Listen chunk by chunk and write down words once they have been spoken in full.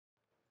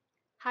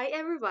Hi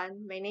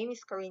everyone, my name is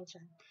Corinne.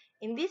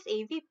 In this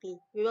AVP,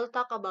 we will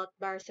talk about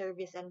bar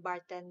service and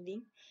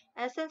bartending,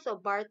 essence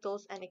of bar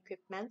tools and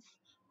equipments,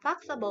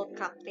 facts about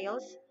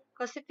cocktails,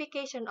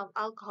 classification of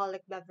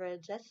alcoholic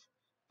beverages,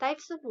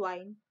 types of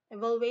wine,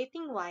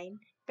 evaluating wine,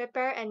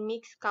 prepare and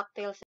mix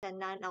cocktails and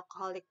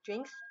non-alcoholic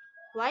drinks,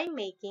 wine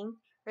making,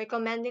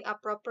 recommending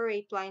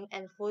appropriate wine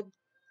and food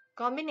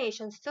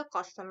combinations to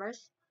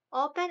customers,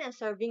 open and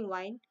serving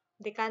wine,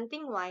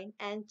 decanting wine,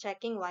 and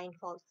checking wine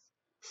faults.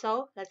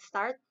 So, let's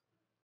start.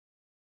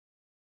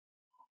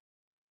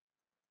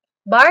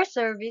 Bar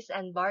service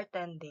and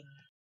bartending.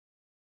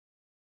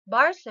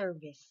 Bar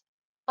service.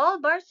 All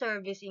bar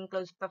service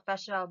includes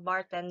professional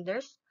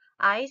bartenders,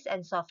 ice,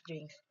 and soft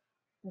drinks.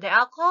 The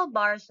alcohol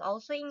bars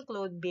also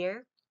include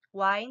beer,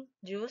 wine,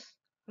 juice,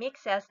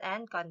 mixes,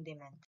 and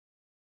condiments.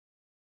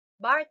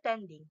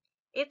 Bartending.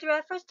 It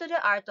refers to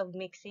the art of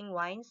mixing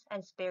wines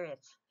and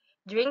spirits,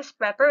 drinks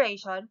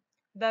preparation,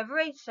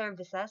 beverage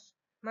services,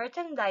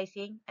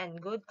 merchandising,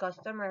 and good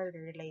customer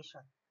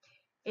relation.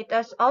 It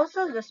is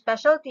also the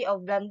specialty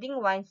of blending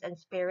wines and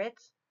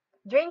spirits,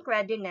 drink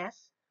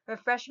readiness,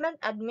 refreshment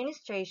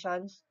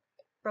administrations,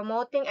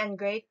 promoting and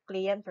great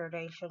client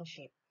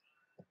relationship.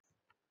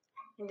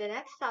 In the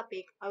next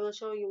topic, I will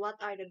show you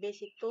what are the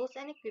basic tools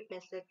and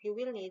equipments that you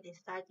will need in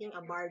starting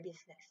a bar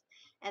business.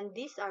 And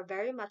these are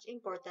very much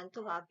important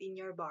to have in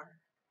your bar.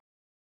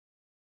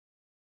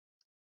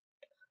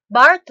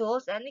 Bar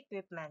tools and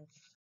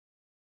equipments.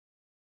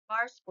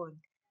 Bar spoon.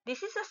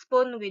 This is a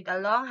spoon with a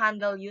long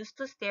handle used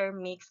to stir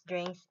mixed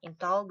drinks in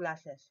tall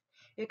glasses.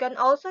 You can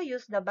also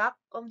use the back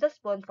of the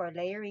spoon for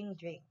layering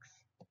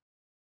drinks.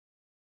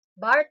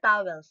 Bar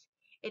towels.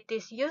 It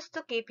is used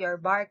to keep your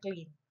bar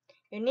clean.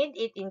 You need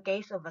it in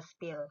case of a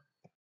spill.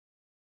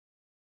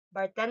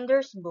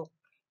 Bartender's Book.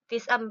 It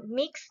is a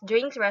mixed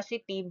drinks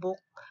recipe book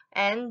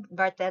and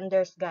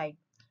bartender's guide.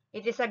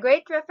 It is a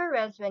great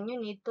reference when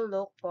you need to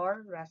look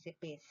for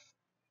recipes.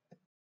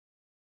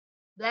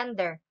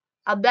 Blender.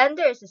 A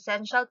blender is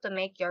essential to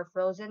make your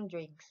frozen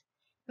drinks.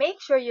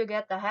 Make sure you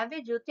get a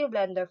heavy-duty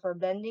blender for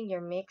blending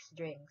your mixed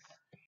drinks.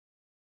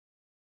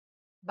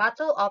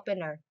 Bottle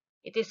opener.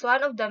 It is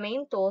one of the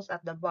main tools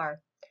at the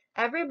bar.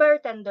 Every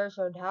bartender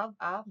should have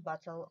a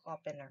bottle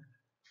opener.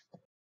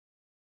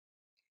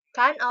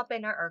 Can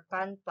opener or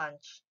can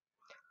punch.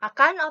 A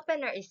can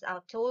opener is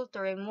a tool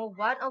to remove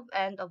one of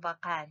end of a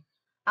can.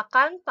 A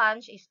can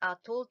punch is a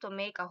tool to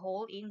make a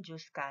hole in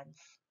juice cans.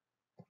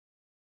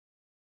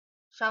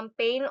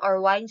 Champagne or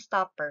wine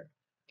stopper.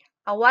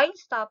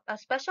 A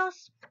special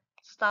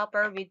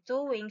stopper with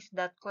two wings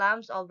that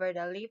clamps over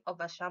the lip of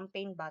a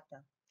champagne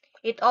bottle.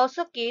 It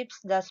also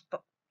keeps the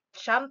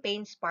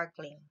champagne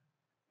sparkling.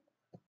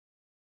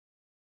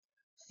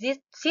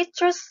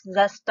 Citrus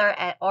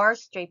zester or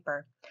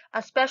stripper.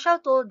 A special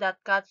tool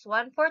that cuts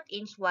 1/4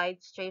 inch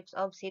wide strips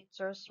of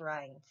citrus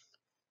rinds.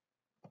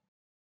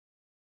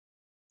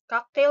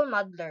 Cocktail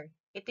muddler.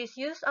 It is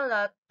used a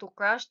lot to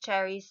crush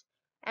cherries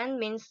and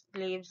minced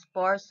leaves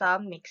for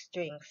some mixed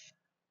drinks.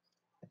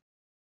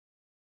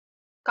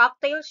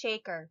 Cocktail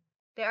shaker.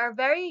 They are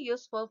very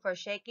useful for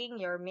shaking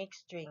your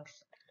mixed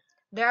drinks.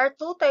 There are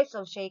two types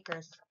of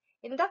shakers.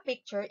 In the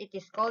picture, it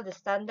is called the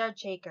standard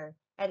shaker,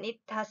 and it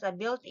has a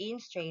built-in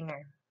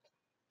strainer.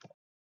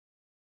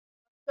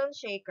 Boston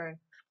shaker.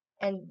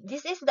 And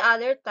this is the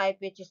other type,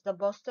 which is the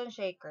Boston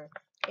shaker.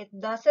 It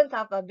doesn't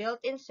have a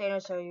built-in strainer,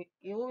 so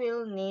you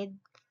will need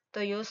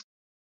to use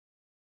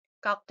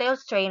cocktail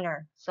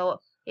strainer. So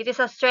it is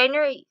a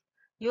strainer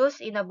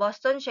used in a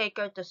Boston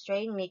shaker to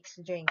strain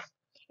mixed drinks.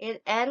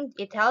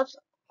 It helps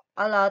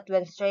a lot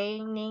when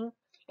straining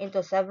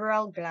into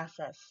several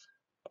glasses.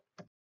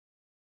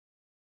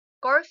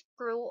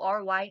 Corkscrew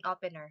or wine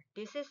opener.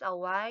 This is a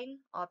wine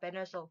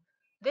opener. So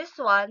this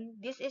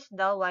is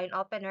the wine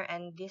opener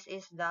and this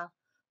is the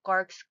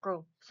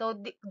corkscrew. So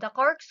the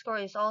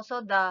corkscrew is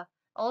also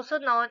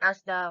known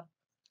as the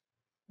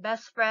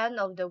best friend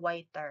of the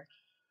waiter.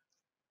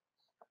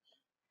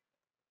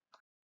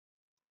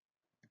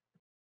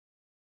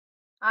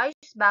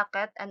 Ice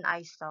bucket and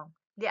ice tongue.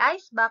 The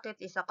ice bucket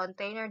is a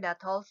container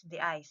that holds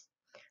the ice.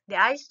 The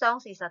ice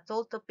tongue is a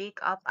tool to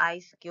pick up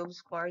ice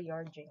cubes for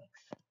your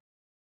drinks.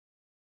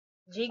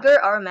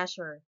 Jigger or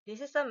measurer.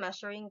 This is a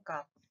measuring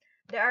cup.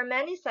 There are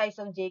many sizes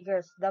of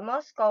jiggers. The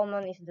most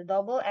common is the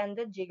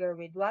double-ended jigger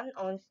with 1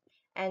 ounce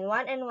and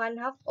 1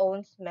 1/2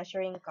 ounce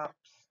measuring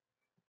cups.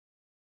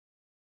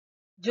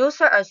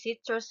 Juicer or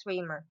citrus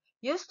streamer.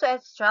 Used to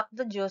extract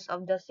the juice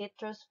of the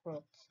citrus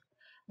fruits.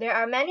 There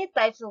are many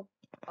types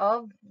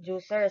of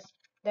juicers.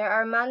 There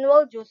are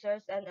manual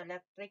juicers and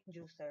electric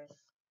juicers.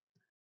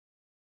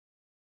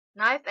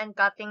 Knife and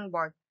cutting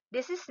board.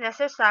 This is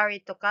necessary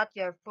to cut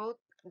your fruit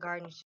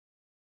garnish.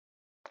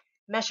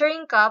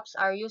 Measuring cups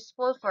are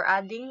useful for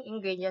adding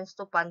ingredients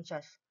to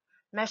punches.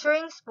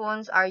 Measuring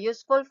spoons are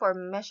useful for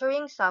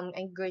measuring some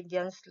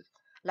ingredients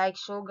like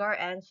sugar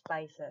and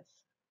spices.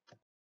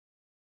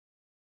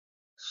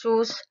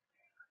 Shoes,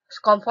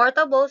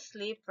 comfortable,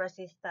 slip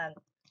resistant.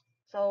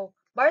 So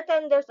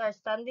Bartenders are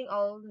standing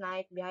all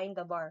night behind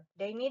the bar.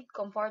 They need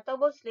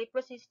comfortable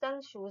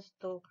sleep-resistant shoes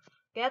to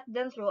get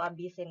them through a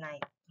busy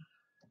night.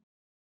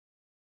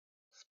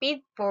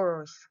 Speed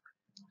pourers.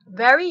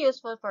 Very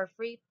useful for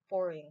free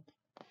pouring.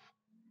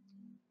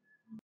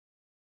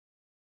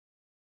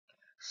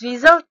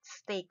 Swizzle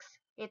sticks.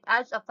 It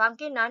adds a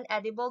funky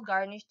non-edible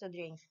garnish to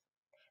drinks.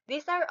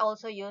 These are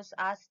also used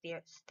as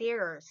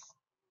stirrers.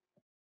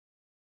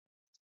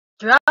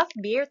 Draft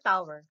beer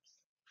towers.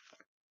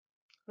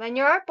 When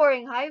you are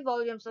pouring high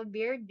volumes of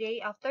beer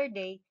day after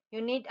day,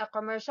 you need a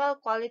commercial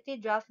quality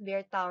draft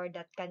beer tower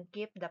that can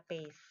keep the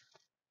pace.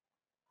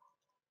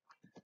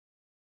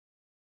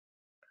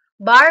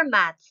 Bar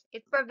mats.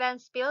 It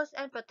prevents spills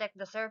and protects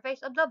the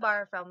surface of the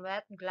bar from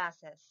wet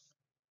glasses.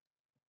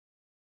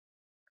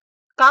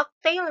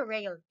 Cocktail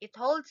rail. It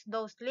holds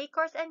those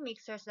liquors and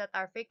mixers that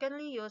are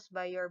frequently used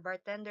by your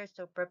bartenders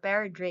to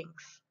prepare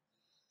drinks.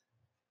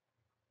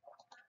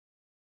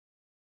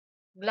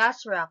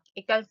 Glass rack.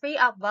 It can free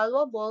up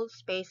valuable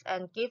space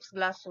and keeps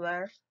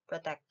glassware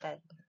protected.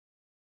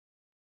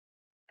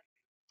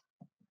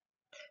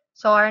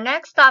 So our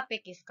next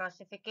topic is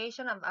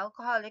classification of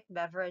alcoholic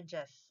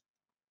beverages.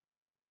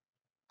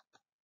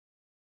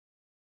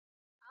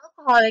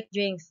 Alcoholic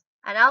drinks.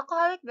 An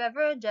alcoholic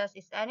beverages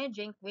is any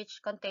drink which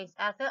contains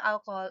ethyl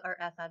alcohol or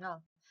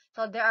ethanol.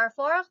 So there are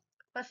four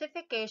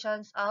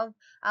classifications of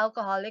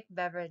alcoholic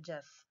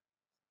beverages.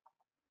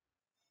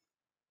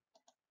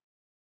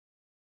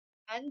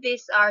 And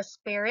these are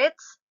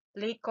spirits,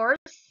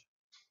 liquors,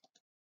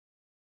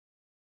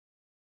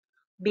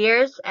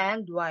 beers,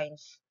 and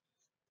wines.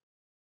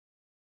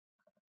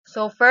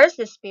 So first,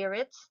 the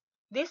spirits.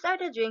 These are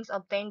the drinks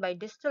obtained by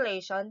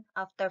distillation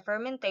after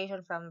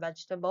fermentation from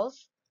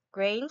vegetables,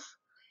 grains,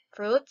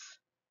 fruits,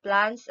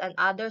 plants, and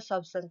other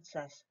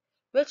substances,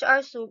 which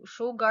are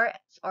sugar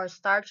or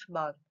starch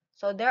bound.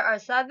 So there are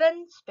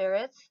seven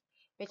spirits,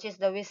 which is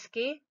the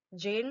whiskey,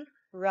 gin,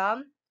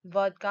 rum,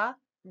 vodka,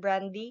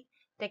 brandy,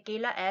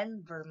 tequila,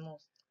 and vermouth.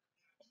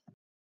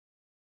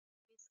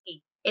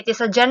 Whiskey. It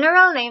is a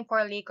general name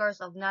for liquors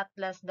of not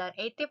less than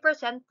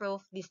 80%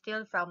 proof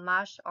distilled from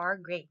mash or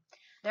grape.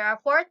 There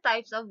are four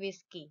types of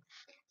whiskey.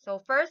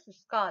 So first,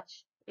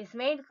 Scotch is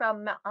made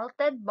from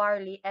malted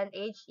barley and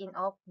aged in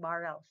oak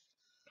barrels.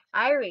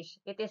 Irish,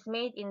 it is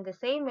made in the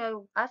same way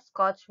as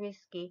Scotch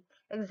whiskey,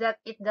 except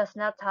it does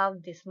not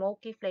have the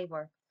smoky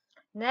flavor.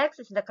 Next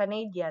is the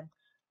Canadian,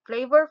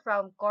 flavor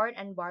from corn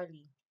and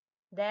barley.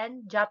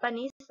 Then,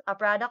 Japanese, a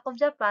product of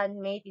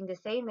Japan made in the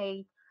same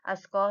way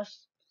as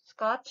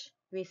Scotch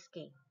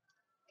whiskey.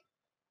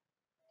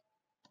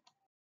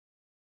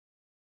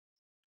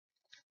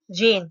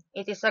 Gin.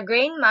 It is a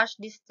grain mash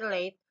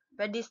distillate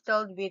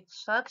redistilled with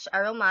such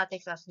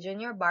aromatics as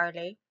junior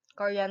barley,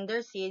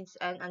 coriander seeds,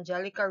 and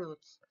angelica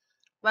roots.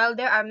 While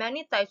there are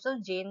many types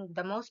of gin,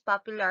 the most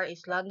popular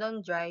is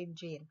London Dry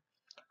Gin.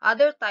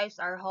 Other types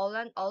are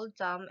Holland Old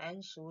Tom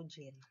and Shoe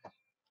Gin.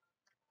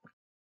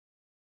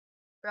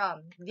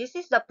 Rum. This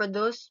is the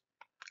produce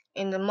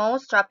in the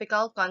most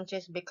tropical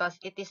countries because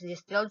it is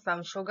distilled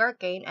from sugar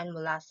cane and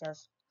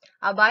molasses,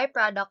 a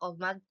byproduct of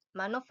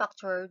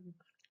manufactured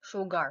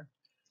sugar.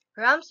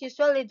 Rums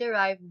usually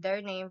derive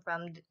their name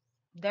from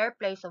their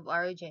place of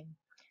origin,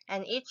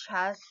 and each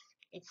has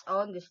its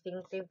own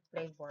distinctive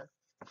flavor.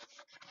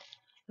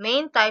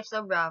 Main types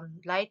of rum: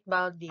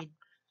 light-bodied,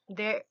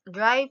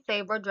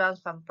 dry-flavored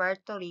rums from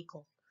Puerto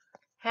Rico,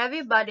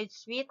 heavy-bodied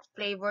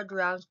sweet-flavored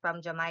rums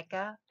from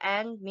Jamaica,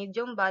 and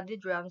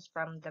medium-bodied rums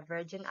from the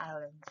Virgin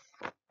Islands.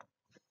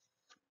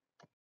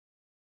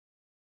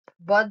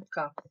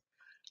 Vodka.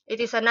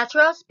 It is a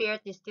natural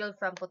spirit distilled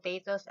from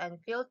potatoes and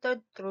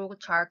filtered through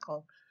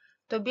charcoal.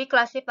 To be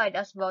classified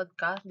as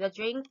vodka, the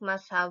drink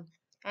must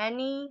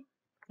any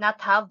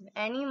not have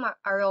any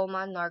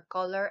aroma nor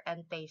color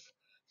and taste.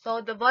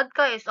 So the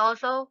vodka is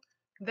also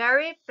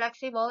very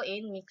flexible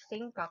in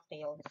mixing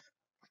cocktails.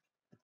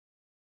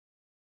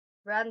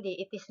 Brandy.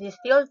 It is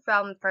distilled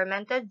from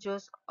fermented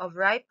juice of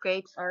ripe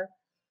grapes or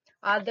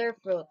other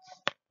fruits.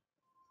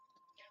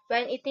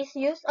 When it is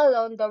used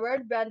alone, the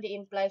word brandy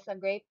implies a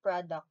grape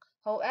product.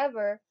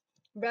 However,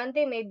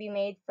 brandy may be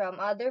made from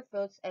other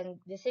fruits and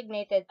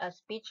designated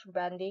as peach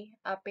brandy,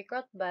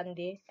 apricot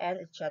brandy, and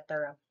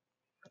etc.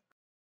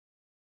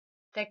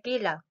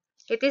 Tequila.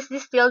 It is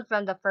distilled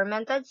from the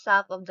fermented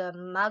sap of the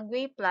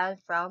maguey plant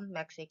from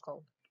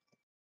Mexico.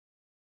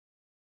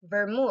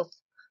 Vermouth.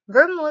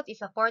 Vermouth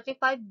is a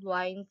fortified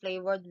wine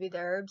flavored with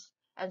herbs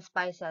and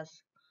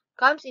spices.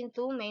 Comes in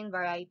two main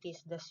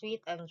varieties, the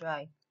sweet and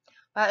dry.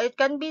 While it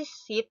can be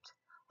sipped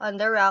on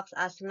the rocks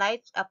as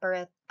light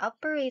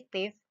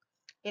aperitif,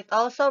 it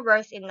also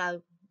works in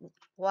a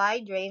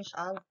wide range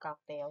of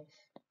cocktails.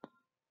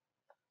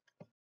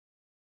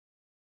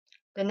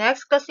 The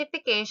next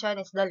classification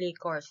is the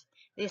liquors.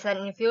 It is an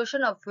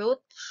infusion of fruit,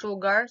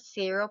 sugar,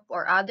 syrup,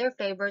 or other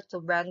flavors to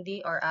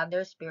brandy or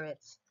other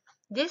spirits.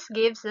 This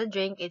gives the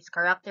drink its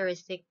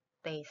characteristic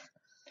taste.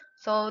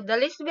 So the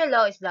list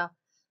below is the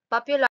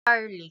popular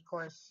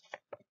liquors.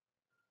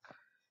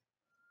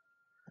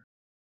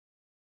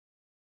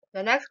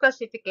 The next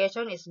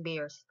classification is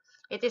beers.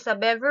 It is a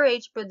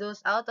beverage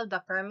produced out of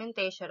the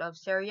fermentation of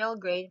cereal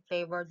grain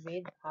flavored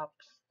with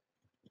hops.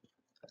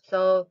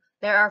 So,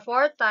 there are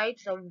four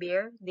types of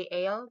beer: the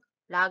ale,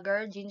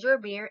 lager, ginger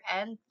beer,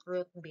 and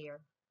root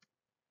beer.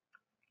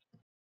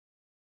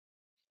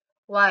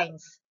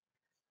 Wines.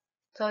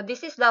 So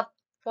this is the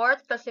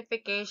fourth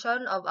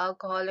classification of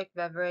alcoholic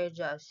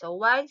beverages. So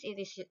wines, it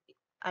is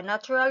a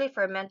naturally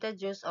fermented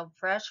juice of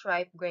fresh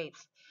ripe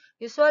grapes,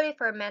 usually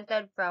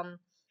fermented from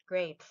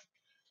grapes.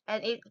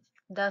 And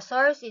the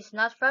source is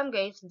not from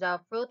grapes,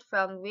 the fruit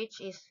from which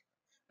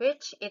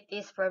it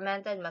is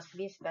fermented must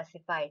be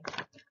specified.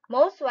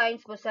 Most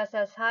wines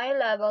possesses high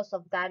levels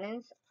of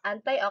tannins,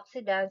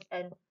 antioxidants,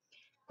 and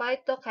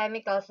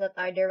phytochemicals that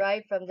are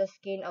derived from the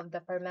skin of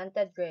the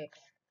fermented grapes.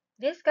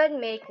 This can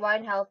make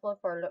wine helpful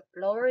for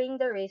lowering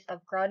the risk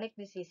of chronic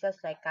diseases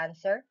like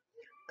cancer,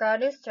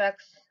 chronic stress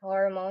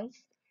hormones,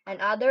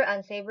 and other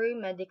unsavory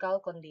medical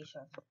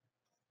conditions.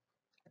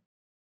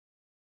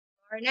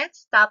 Our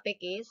next topic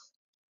is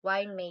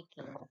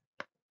winemaking.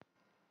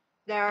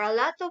 There are a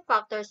lot of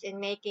factors in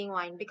making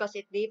wine because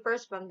it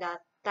differs from the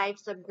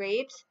types of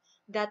grapes,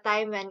 the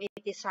time when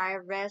it is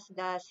harvested,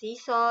 the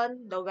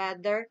season, the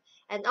weather,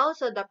 and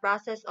also the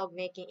process of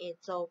making it.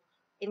 So,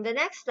 in the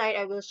next slide,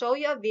 I will show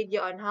you a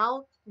video on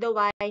how the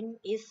wine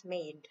is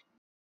made.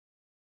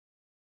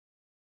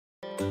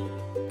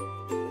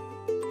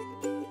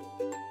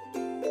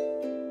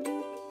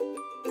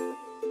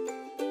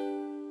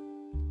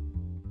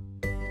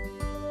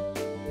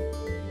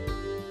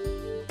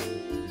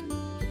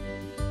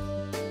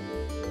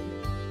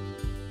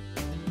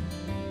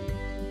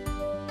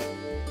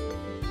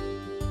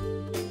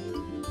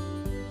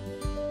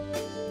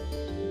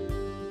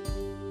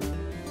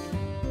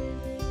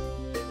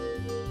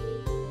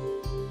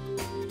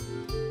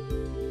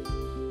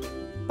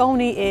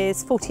 Bolney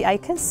is 40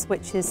 acres,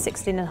 which is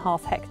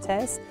 16.5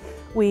 hectares.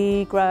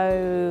 We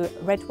grow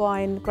red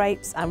wine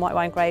grapes and white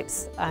wine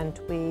grapes, and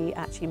we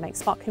actually make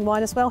sparkling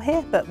wine as well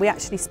here, but we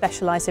actually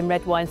specialise in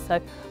red wine, so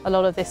a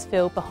lot of this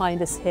field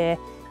behind us here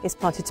is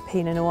planted to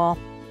Pinot Noir.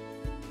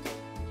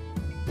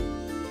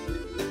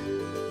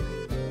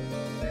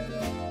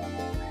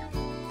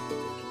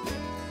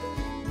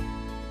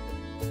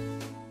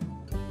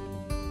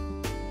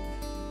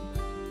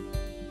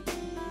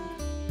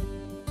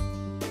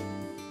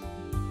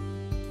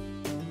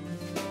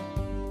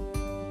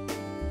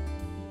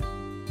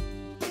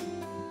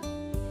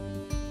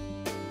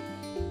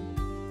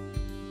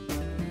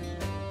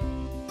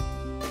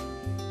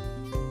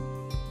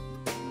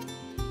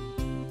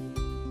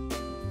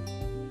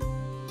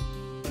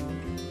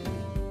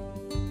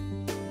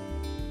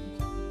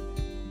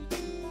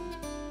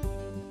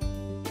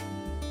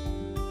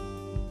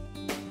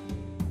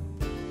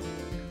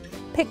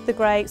 Pick the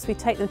grapes, we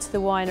take them to the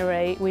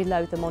winery, we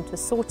load them onto a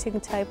sorting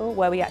table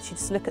where we actually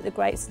just look at the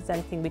grapes. If there's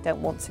anything we don't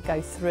want to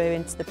go through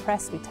into the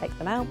press, we take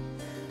them out.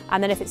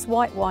 And then if it's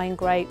white wine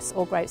grapes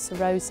or grapes of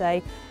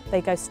rosé,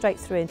 they go straight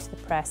through into the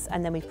press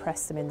and then we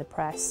press them in the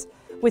press.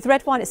 With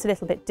red wine, it's a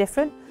little bit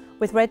different.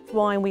 With red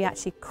wine, we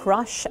actually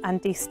crush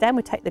and destem.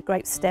 We take the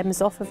grape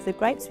stems off of the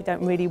grapes. We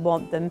don't really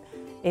want them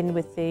in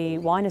with the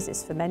wine as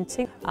it's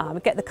fermenting. We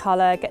get the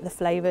colour, get the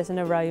flavours and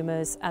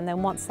aromas, and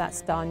then once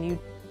that's done, you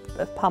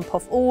pump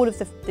off all of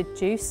the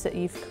juice that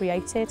you've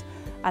created,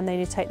 and then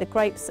you take the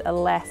grapes that are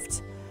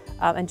left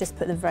and just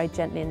put them very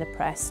gently in the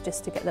press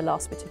just to get the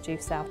last bit of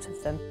juice out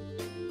of them.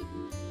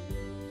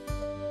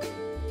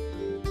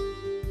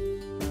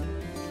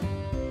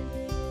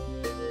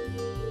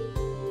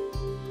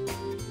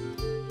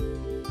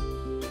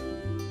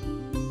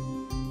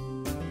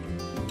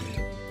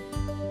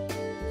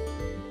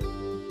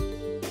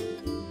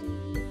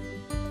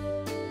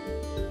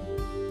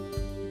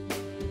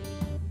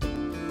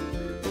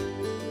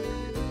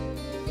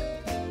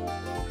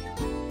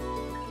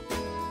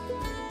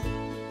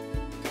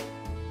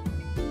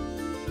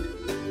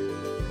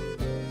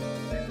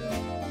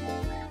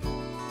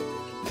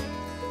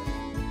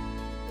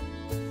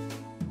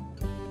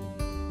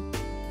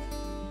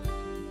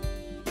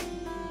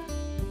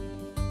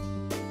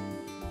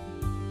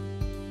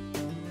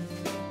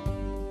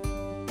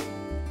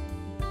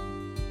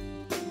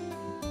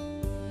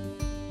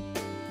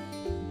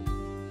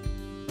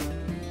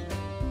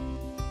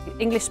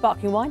 English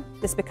sparkling wine,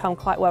 this has become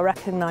quite well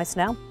recognised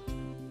now.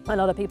 A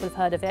lot of people have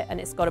heard of it, and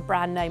it's got a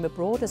brand name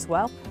abroad as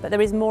well. But there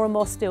is more and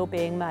more still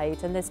being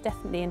made, and there's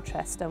definitely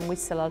interest, and we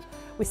sell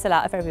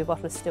out of every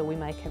bottle of still we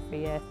make every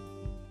year.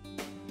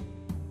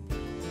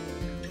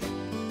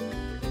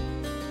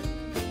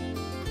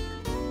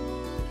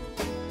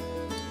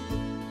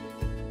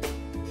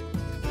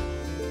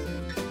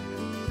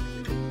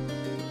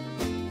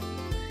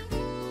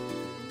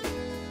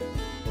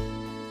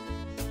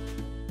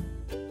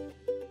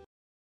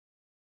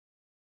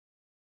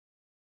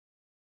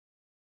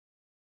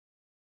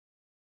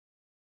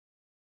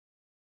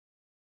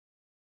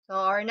 So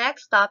our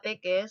next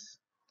topic is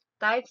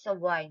types of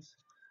wines.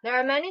 There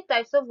are many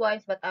types of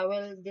wines, but I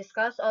will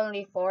discuss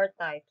only four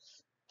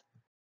types.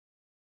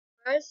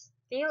 First,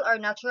 still or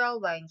natural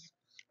wines,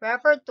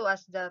 referred to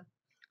as the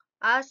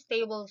as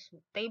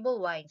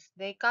table wines.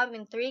 They come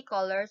in three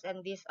colors,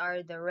 and these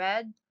are the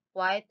red,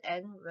 white,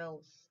 and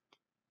rose.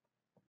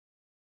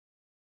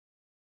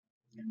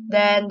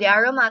 Then the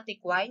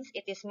aromatic wines,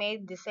 it is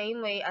made the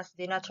same way as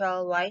the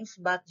natural wines,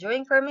 but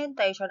during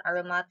fermentation,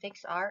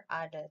 aromatics are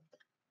added.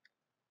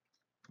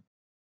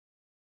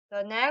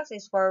 So next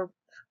is for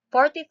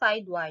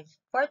fortified wines.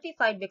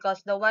 Fortified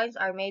because the wines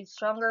are made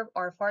stronger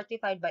or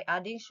fortified by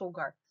adding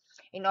sugar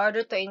in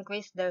order to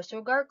increase their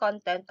sugar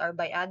content or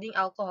by adding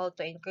alcohol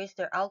to increase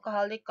their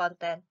alcoholic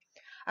content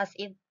as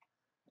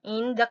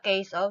in the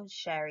case of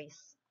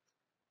sherries.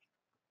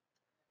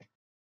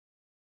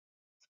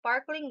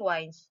 Sparkling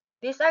wines.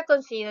 These are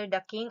considered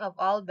the king of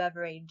all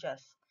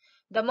beverages.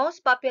 The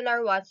most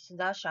popular ones is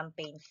the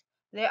champagnes.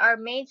 They are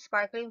made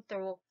sparkling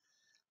through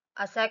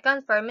a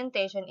second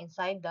fermentation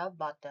inside the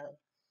bottle.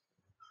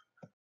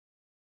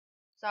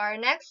 So our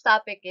next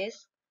topic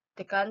is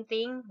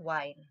decanting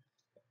wine.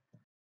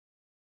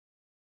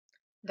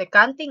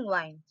 Decanting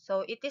wine.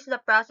 So it is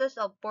the process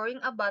of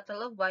pouring a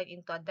bottle of wine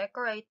into a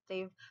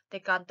decorative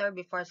decanter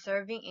before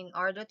serving in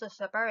order to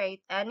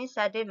separate any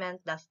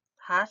sediment that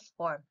has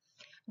formed.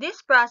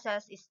 This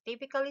process is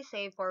typically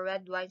saved for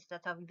red wines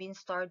that have been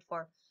stored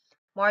for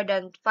more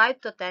than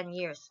 5 to 10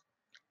 years.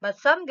 But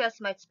some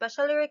guests might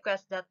specially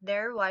request that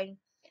their wine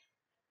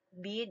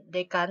be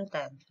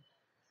decanted.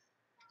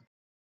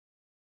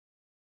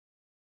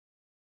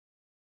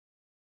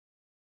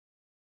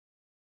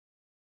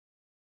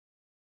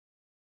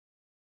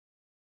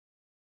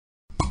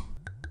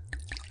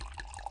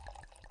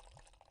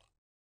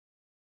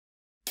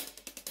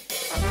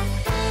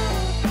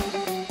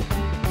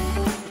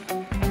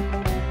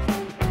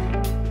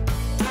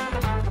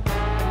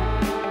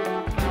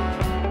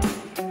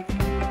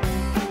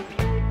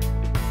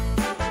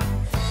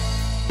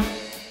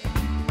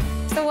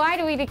 So why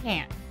do we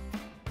decant?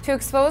 To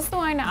expose the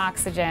wine to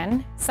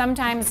oxygen,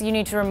 sometimes you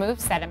need to remove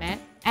sediment,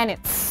 and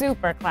it's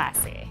super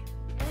classy.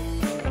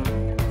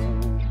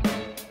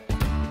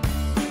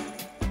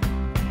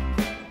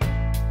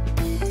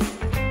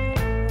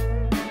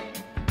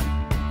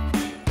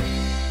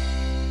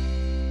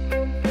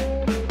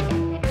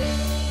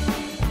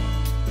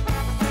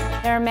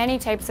 There are many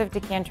types of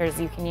decanters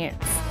you can use.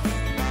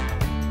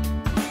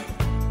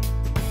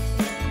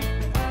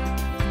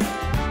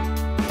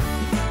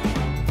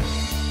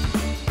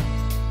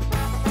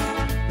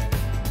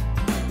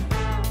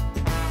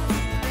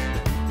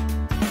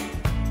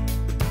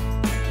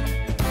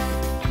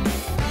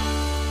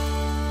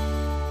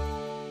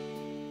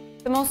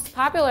 The most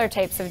popular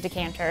types of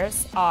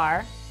decanters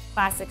are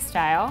classic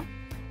style,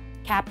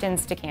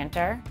 captain's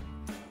decanter,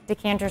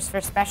 decanters for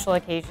special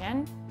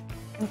occasion.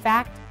 In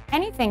fact,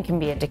 anything can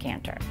be a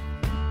decanter.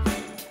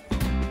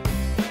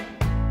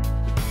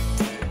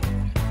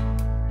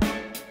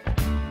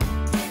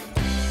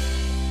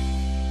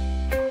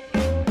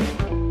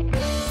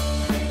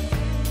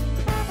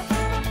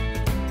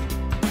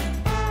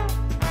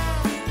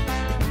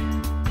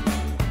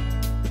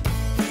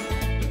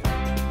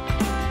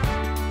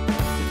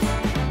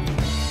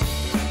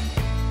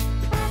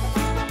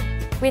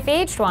 With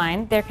aged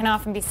wine, there can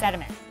often be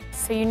sediment,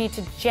 so you need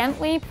to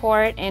gently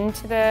pour it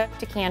into the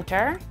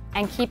decanter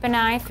and keep an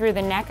eye through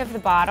the neck of the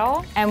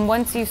bottle, and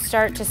once you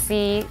start to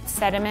see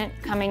sediment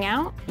coming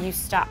out, you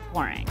stop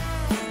pouring.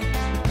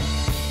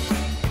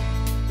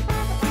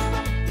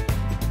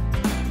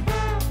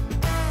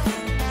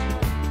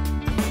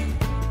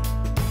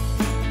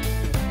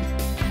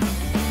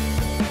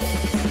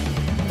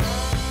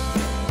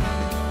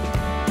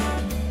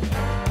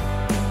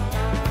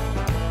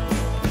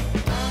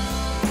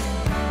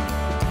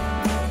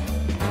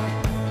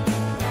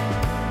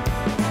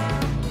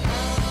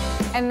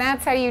 And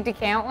that's how you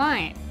decant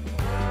wine.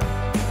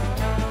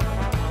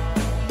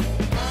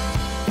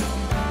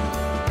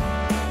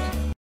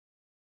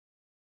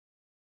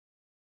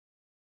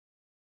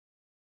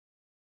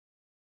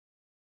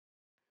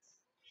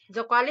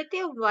 The quality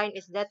of wine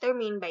is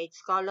determined by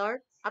its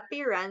color,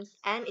 appearance,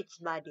 and its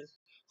body.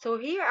 So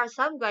here are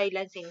some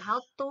guidelines in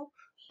how to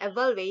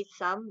evaluate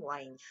some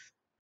wines.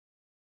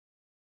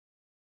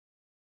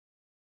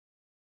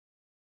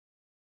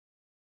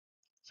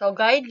 So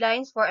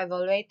guidelines for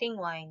evaluating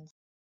wines.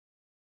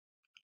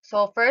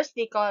 So first,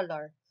 the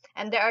color.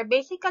 And there are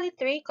basically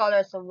three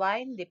colors of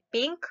wine, the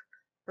pink,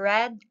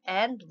 red,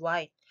 and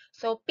white.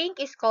 So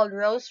pink is called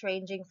rose,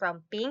 ranging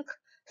from pink,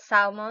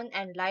 salmon,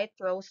 and light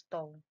rose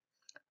tone.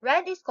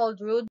 Red is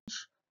called rouge,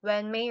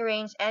 when may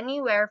range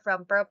anywhere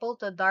from purple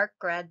to dark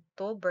red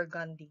to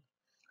burgundy.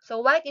 So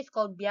white is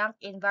called blanc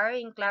in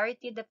varying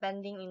clarity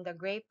depending on the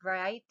grape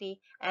variety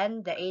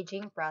and the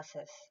aging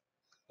process.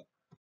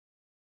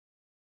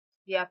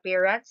 The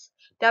appearance.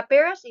 The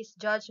appearance is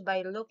judged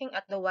by looking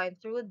at the wine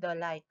through the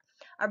light.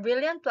 A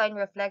brilliant wine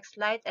reflects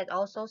light and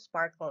also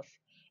sparkles.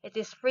 It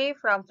is free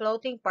from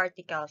floating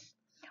particles.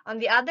 On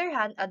the other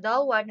hand, a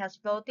dull wine has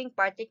floating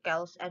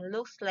particles and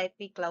looks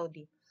slightly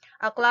cloudy.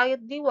 A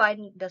cloudy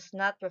wine does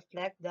not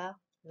reflect the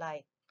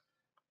light.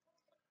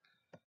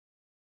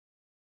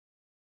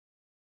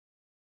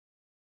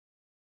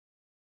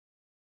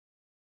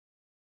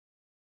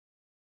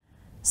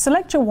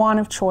 Select your wine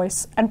of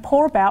choice and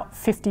pour about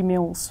 50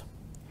 ml.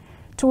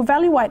 To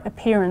evaluate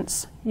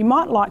appearance, you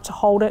might like to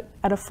hold it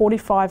at a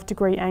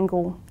 45-degree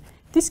angle.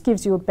 This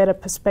gives you a better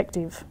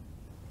perspective.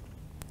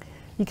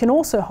 You can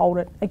also hold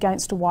it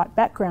against a white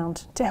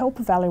background to help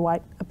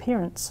evaluate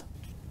appearance.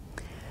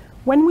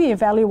 When we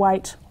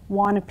evaluate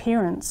wine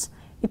appearance,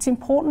 it's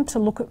important to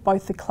look at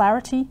both the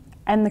clarity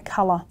and the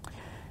colour.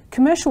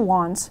 Commercial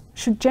wines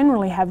should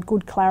generally have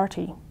good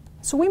clarity,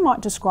 so we might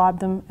describe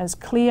them as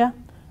clear,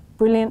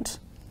 brilliant,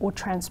 or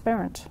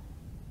transparent.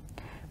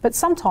 But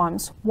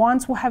sometimes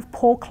wines will have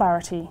poor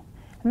clarity,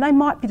 and they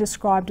might be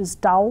described as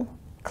dull,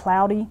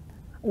 cloudy,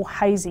 or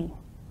hazy.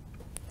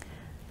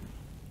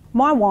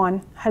 My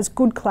wine has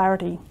good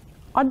clarity.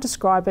 I'd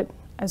describe it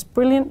as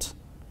brilliant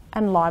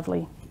and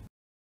lively.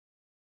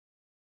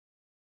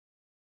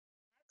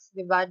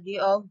 The body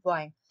of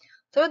wine.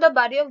 Through the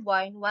body of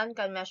wine, one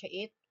can measure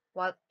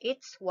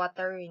its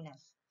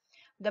wateriness.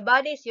 The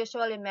body is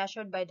usually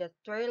measured by the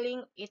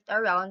twirling it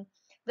around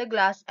the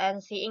glass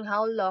and seeing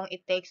how long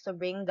it takes to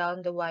bring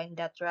down the wine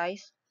that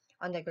rises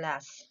on the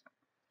glass.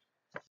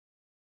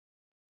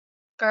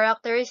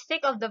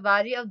 Characteristic of the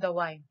body of the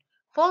wine.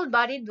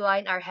 Full-bodied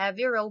wine are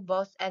heavy,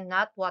 robust, and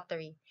not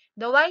watery.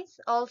 The wines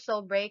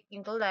also break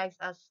into legs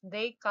as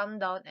they come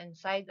down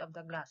inside of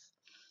the glass.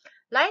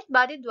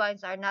 Light-bodied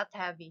wines are not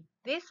heavy.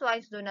 These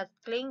wines do not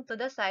cling to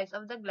the sides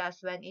of the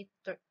glass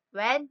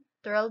when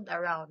twirled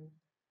around.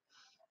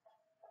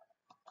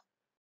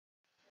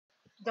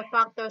 The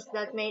factors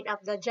that make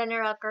up the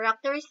general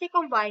characteristic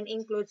of wine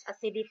includes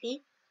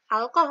acidity,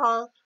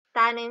 alcohol,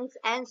 tannins,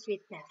 and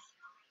sweetness.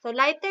 So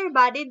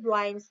lighter-bodied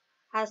wines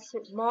has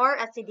more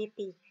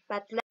acidity,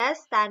 but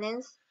less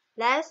tannins,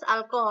 less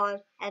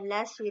alcohol, and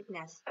less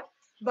sweetness.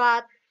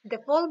 But the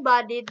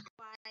full-bodied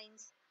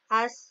wines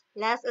has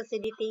less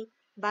acidity,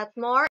 but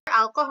more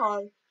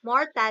alcohol,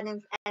 more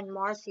tannins, and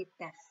more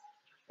sweetness.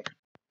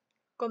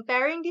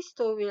 Comparing these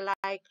two, we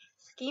like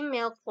skim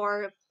milk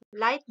for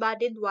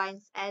light-bodied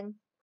wines and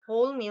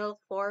whole milk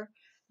for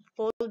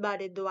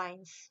full-bodied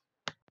wines.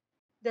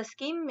 The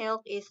skim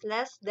milk is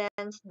less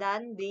dense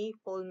than the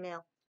full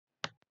milk.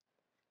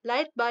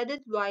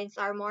 Light-bodied wines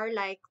are more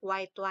like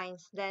white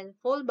wines, then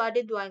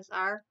full-bodied wines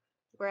are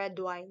red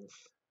wines.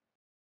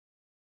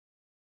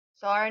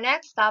 So our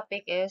next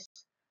topic is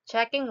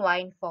checking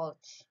wine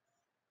faults.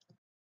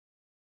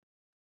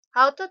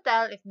 How to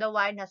tell if the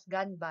wine has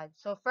gone bad.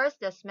 So first,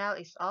 the smell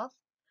is off.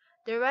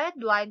 The red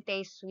wine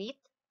tastes sweet.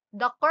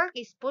 The cork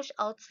is pushed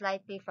out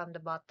slightly from the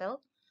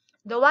bottle.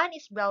 The wine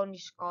is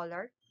brownish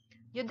color.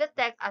 You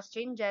detect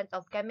astringent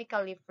of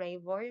chemically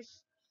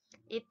flavors.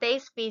 It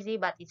tastes fizzy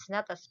but it's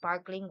not a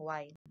sparkling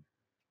wine.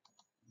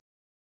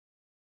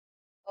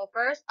 So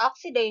first,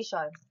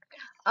 oxidation.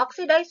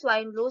 Oxidized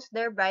wine lose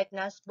their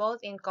brightness both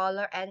in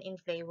color and in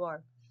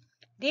flavor.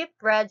 Deep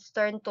reds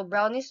turn to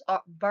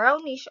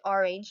brownish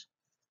orange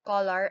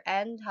color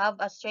and have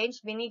a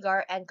strange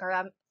vinegar and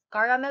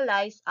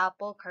caramelized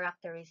apple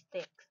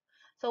characteristics.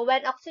 So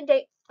when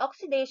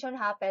oxidation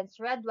happens,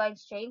 red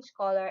wines change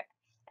color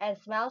and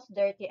smells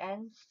dirty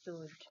and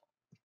stewed.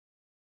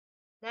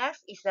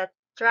 Next is the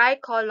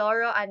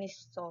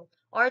trichloroanisole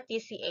or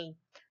TCA.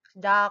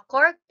 The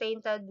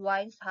cork-tainted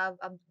wines have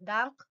a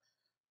dank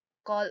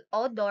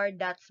odor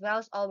that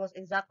smells almost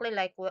exactly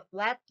like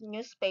wet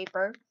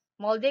newspaper,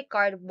 moldy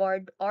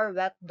cardboard, or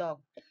wet dog.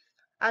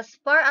 As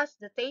far as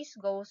the taste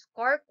goes,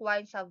 cork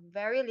wines have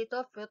very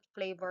little fruit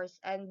flavors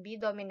and be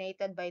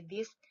dominated by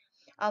these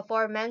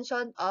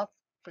aforementioned of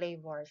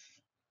flavors.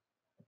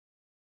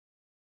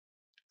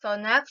 So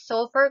next,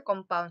 sulfur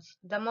compounds.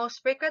 The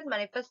most frequent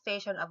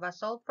manifestation of a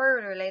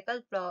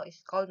sulfur-related flaw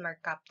is called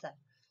mercaptan.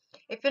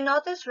 If you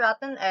notice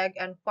rotten egg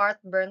and part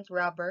burnt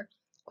rubber,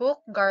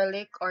 cooked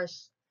garlic, or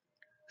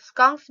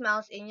skunk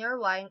smells in your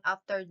wine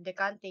after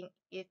decanting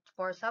it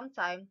for some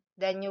time,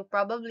 then you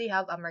probably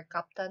have a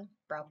mercaptan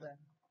problem.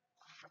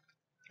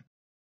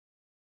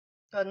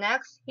 So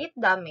next, heat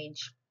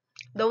damage.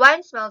 The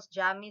wine smells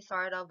jammy,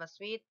 sort of a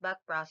sweet but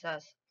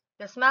process.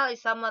 The smell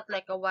is somewhat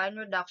like a wine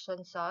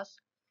reduction sauce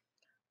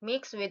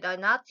mixed with a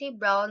nutty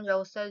brown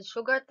roasted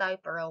sugar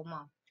type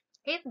aroma.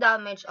 Heat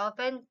damage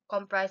often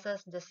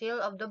comprises the seal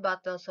of the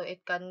bottle so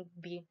it can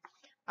be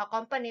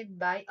accompanied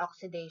by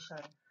oxidation.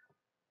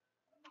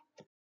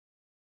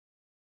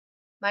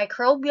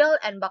 Microbial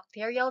and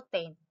bacterial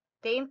taint.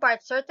 They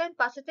impart certain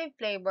positive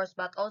flavors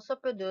but also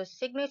produce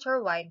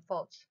signature wine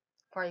faults.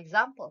 For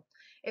example,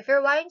 if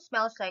your wine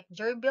smells like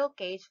gerbil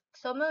cage,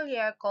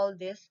 sommelier call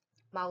this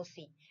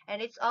mousy,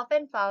 and it's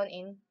often found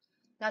in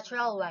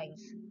natural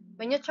wines.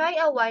 When you try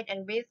a wine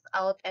and breathe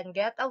out and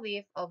get a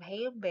whiff of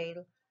hay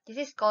bale, this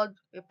is called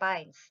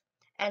repines,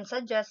 and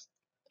suggests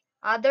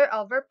other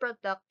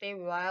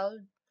overproductive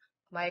wild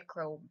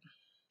microbe.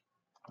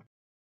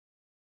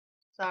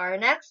 So our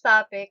next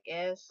topic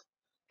is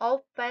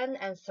open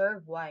and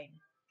serve wine.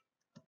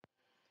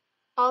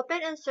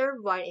 Open and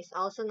serve wine is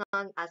also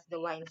known as the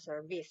wine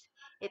service.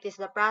 It is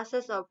the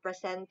process of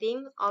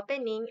presenting,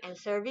 opening, and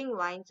serving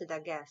wine to the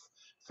guest.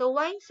 So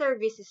wine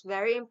service is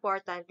very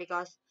important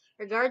because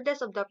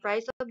regardless of the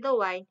price of the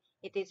wine,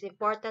 It is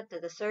important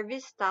that the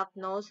service staff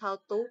knows how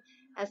to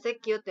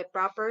execute the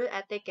proper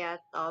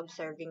etiquette of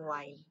serving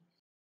wine.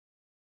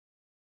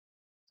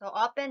 So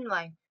open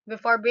wine.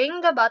 Before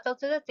bringing the bottle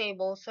to the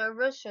table,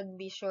 servers should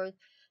be sure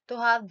to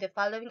have the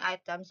following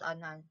items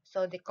on hand.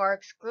 So the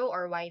corkscrew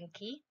or wine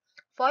key,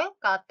 foil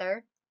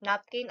cutter,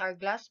 napkin or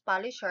glass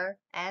polisher,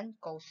 and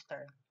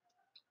coaster.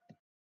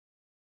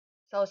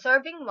 So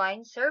serving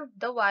wine, serve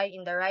the wine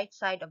in the right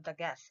side of the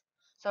guest.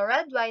 So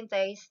red wine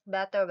tastes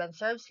better when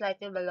served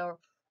slightly below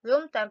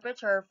room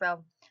temperature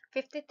from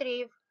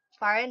 53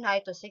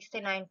 Fahrenheit to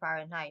 69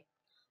 Fahrenheit.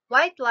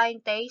 White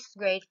wine tastes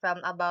great from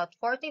about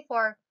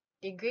 44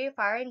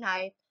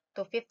 Fahrenheit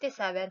to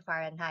 57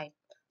 Fahrenheit.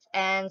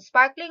 And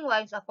sparkling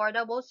wines,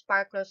 affordable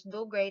sparklers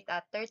do great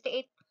at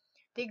 38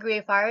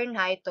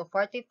 Fahrenheit to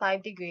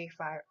 45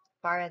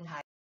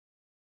 Fahrenheit.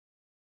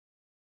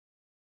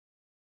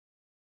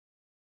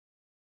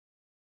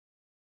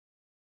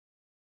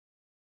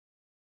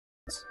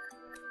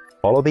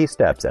 Follow these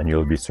steps and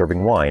you'll be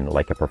serving wine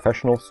like a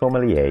professional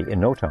sommelier in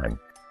no time.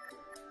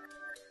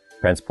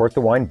 Transport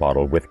the wine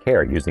bottle with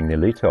care using the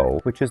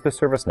lito, which is the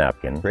service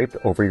napkin, draped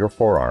over your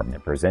forearm,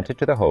 and present it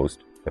to the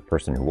host, the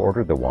person who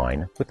ordered the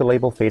wine, with the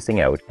label facing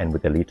out and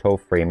with the lito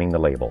framing the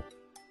label.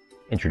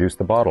 Introduce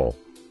the bottle.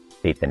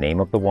 State the name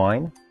of the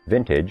wine,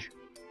 vintage,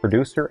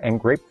 producer and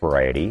grape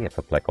variety if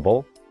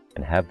applicable,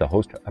 and have the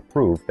host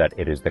approve that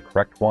it is the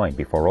correct wine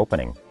before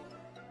opening.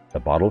 The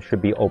bottle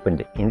should be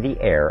opened in the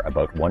air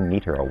about 1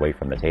 meter away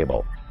from the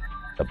table.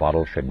 The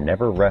bottle should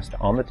never rest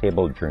on the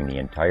table during the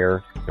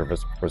entire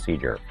service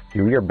procedure.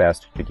 Do your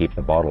best to keep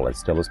the bottle as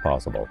still as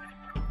possible.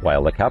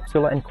 While the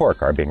capsule and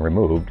cork are being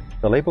removed,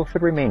 the label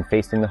should remain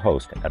facing the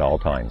host at all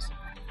times.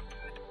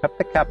 Cut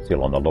the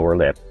capsule on the lower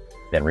lip,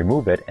 then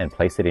remove it and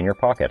place it in your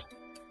pocket.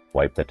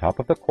 Wipe the top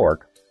of the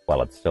cork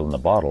while it's still in the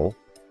bottle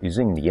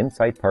using the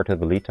inside part of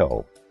the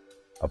lito.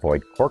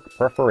 Avoid cork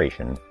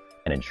perforation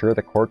and ensure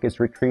the cork is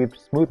retrieved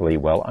smoothly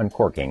while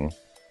uncorking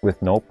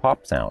with no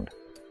pop sound.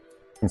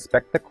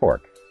 Inspect the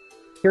cork.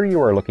 Here you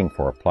are looking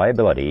for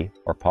pliability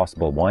or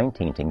possible wine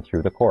tainting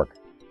through the cork.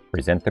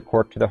 Present the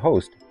cork to the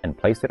host and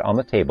place it on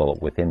the table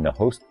within the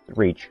host's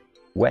reach,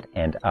 wet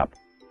end up.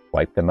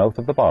 Wipe the mouth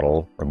of the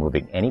bottle,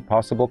 removing any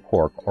possible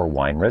cork or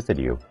wine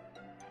residue.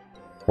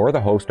 Pour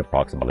the host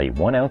approximately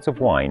 1 ounce of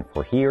wine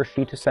for he or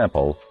she to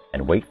sample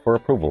and wait for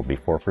approval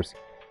before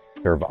proceeding.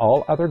 Serve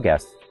all other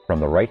guests from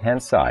the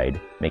right-hand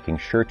side, making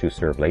sure to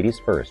serve ladies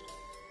first.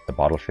 The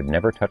bottle should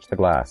never touch the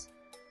glass.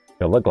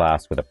 Fill the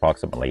glass with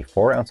approximately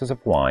 4 ounces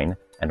of wine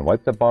and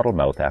wipe the bottle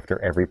mouth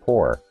after every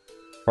pour.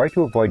 Try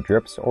to avoid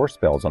drips or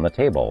spills on the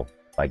table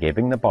by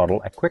giving the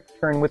bottle a quick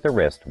turn with the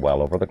wrist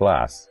well over the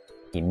glass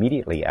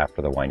immediately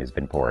after the wine has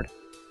been poured.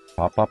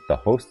 Top up the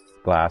host's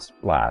glass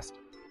last,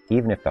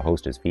 even if the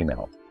host is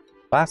female.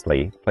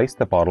 Lastly, place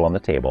the bottle on the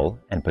table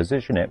and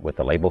position it with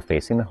the label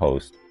facing the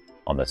host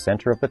on the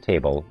center of the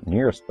table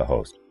nearest the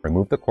host.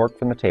 Remove the cork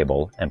from the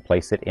table and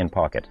place it in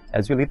pocket.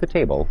 As you leave the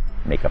table,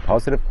 make a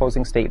positive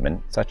closing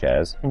statement such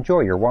as, "Enjoy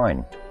your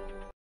wine."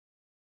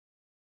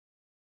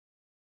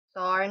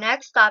 So our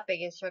next topic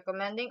is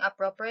recommending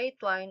appropriate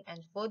wine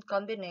and food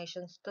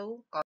combinations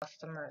to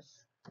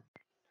customers.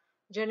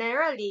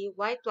 Generally,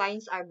 white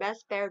wines are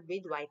best paired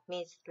with white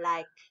meats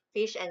like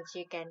fish and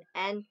chicken,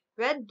 and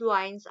red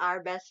wines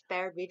are best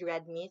paired with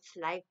red meats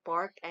like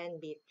pork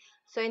and beef.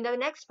 So in the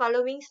next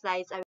following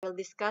slides, I will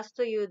discuss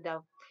to you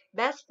the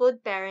best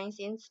food pairings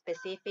in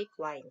specific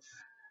wines.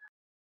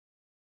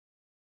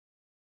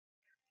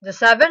 The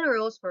 7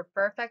 rules for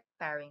perfect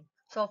pairing.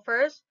 So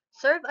first,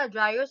 serve a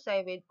dry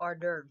rosé with hors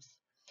d'oeuvres.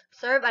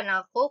 Serve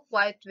an cooked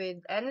white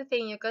with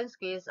anything you can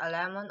squeeze a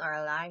lemon or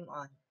a lime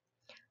on.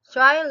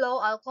 Try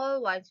low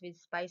alcohol wines with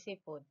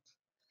spicy foods.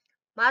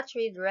 Match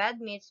with red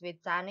meats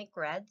with tannic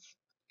reds.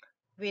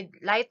 With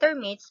lighter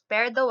meats,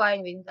 pair the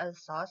wine with a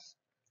sauce.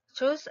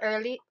 Choose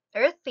earthy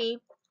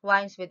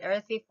wines with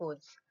earthy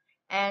foods.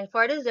 And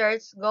for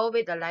desserts, go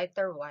with a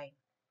lighter wine.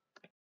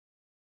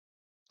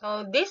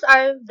 So these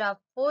are the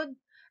food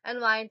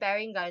and wine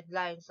pairing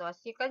guidelines. So as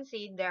you can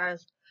see,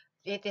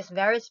 it is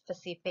very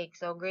specific.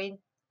 So green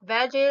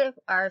veggie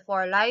are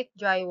for light,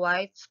 dry,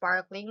 white,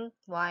 sparkling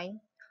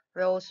wine,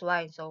 rose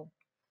wine. So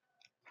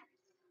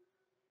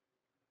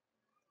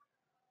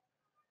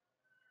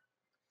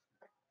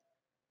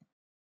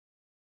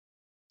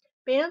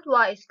Pinot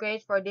Noir is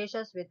great for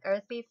dishes with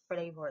earthy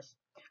flavors.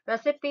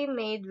 Recipe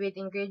made with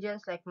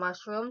ingredients like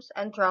mushrooms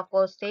and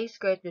truffles tastes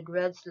great with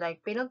reds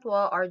like Pinot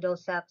Noir or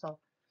Dolcetto,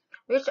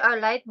 which are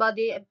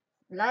light-bodied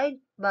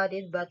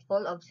but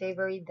full of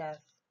savory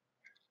depth.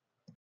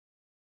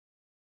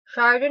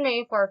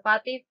 Chardonnay for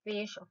fatty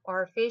fish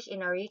or fish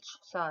in a rich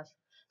sauce.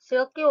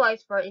 Silky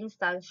whites, for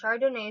instance,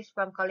 Chardonnays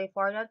from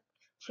California,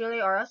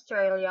 Chile, or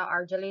Australia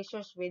are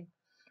delicious with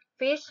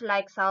fish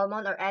like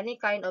salmon or any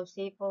kind of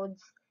seafoods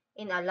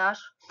in a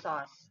lush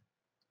sauce.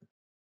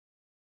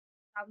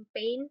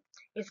 Champagne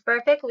is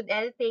perfect with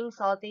anything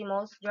salty,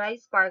 most dry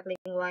sparkling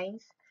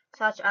wines,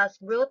 such as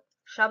Brut,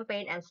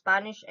 Champagne, and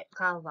Spanish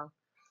Cava.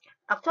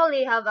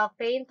 Actually have a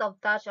faint of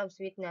touch of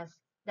sweetness.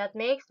 that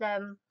makes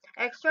them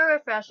extra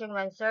refreshing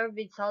when served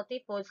with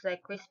salty foods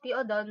like crispy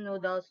udon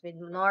noodles with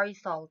nori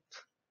salt.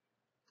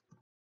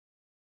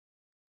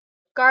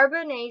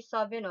 Cabernet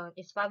Sauvignon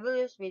is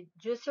fabulous with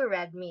juicy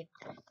red meat.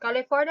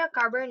 California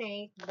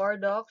Cabernet,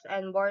 Bordeaux,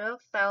 and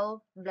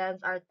Bordeaux-style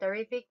blends are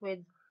terrific with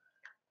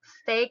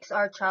steaks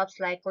or chops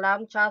like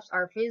lamb chops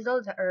or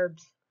frizzled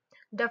herbs.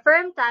 The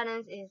firm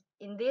tannins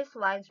in these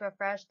wines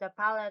refresh the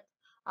palate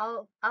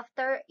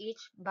after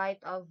each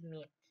bite of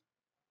meat.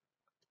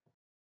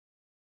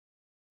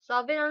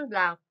 Sauvignon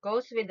Blanc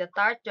goes with the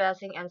tart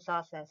dressing and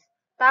sauces.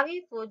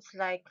 Tangy foods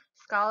like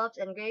scallops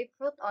and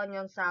grapefruit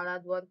onion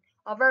salad won't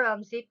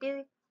overwhelm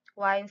zippy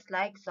wines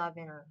like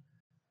Sauvignon.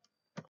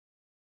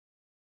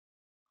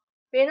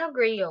 Pinot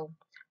Grillo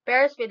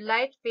pairs with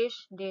light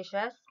fish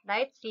dishes,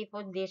 light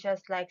seafood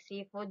dishes like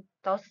seafood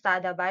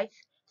tostada bites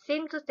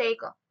seem to take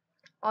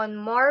on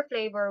more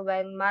flavor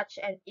when matched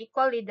and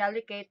equally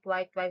delicate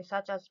white wines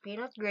such as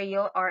Pinot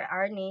Grillo or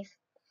Arnis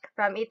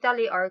from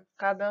Italy or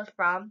Cabernet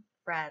from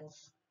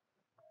France.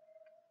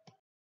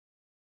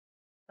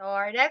 So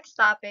our next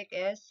topic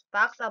is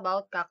facts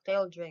about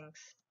cocktail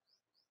drinks.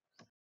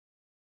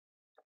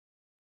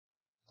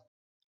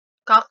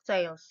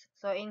 Cocktails.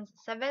 So in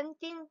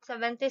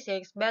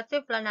 1776,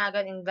 Betsy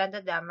Flanagan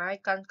invented the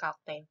American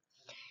cocktail.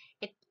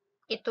 It,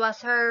 it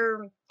was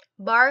her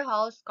bar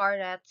house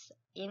cornets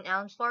in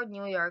Elmsford,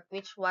 New York,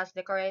 which was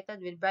decorated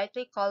with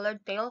brightly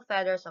colored tail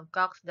feathers of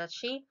cocks that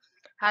she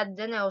had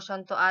the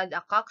notion to add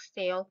a cock's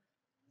tail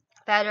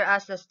feather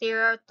as a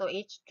stirrer to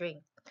each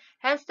drink.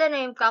 Hence the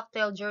name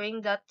cocktail.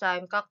 During that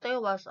time,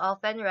 cocktail was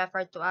often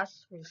referred to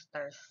as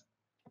roosters.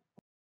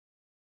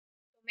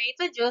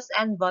 Tomato juice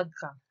and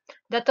vodka.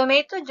 The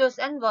tomato juice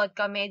and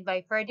vodka made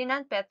by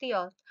Ferdinand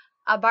Petiot,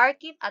 a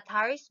barkeep at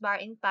Harry's Bar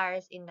in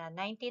Paris in the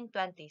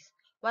 1920s,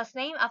 was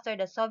named after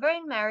the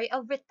Sovereign Mary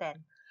of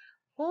Britain,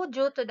 who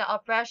due to the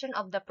oppression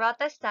of the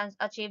Protestants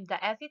achieved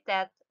the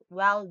epithet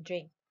wild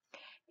drink.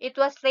 It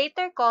was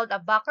later called a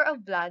bucker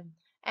of blood,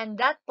 and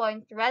that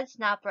point red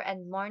snapper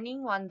and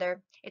morning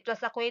wonder, it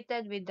was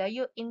equated with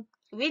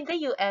with the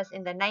US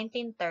in the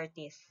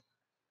 1930s.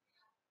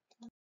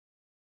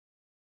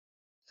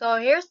 So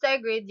here's the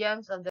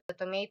ingredients of the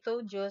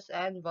tomato juice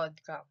and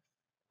vodka.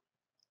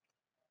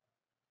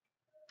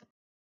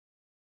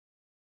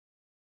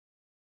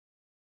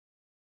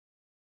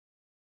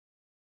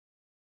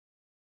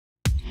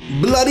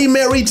 Bloody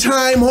Mary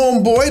time,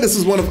 homeboy. This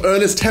is one of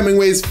Ernest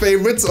Hemingway's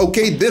favorites.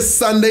 Okay, this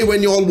Sunday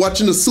when you're all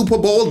watching the Super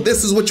Bowl,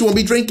 this is what you want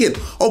to be drinking.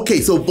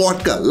 Okay, so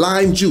vodka,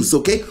 lime juice,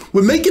 okay?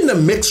 We're making the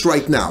mix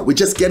right now. We're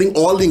just getting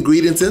all the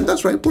ingredients in.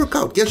 That's right, work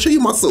out. Show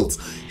your muscles.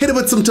 Hit it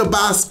with some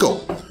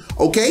Tabasco.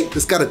 Okay,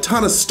 it's got a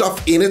ton of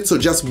stuff in it, so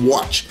just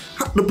watch.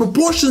 The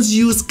proportions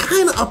used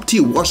kind of up to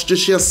you.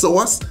 Worcestershire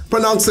sauce,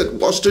 pronounce it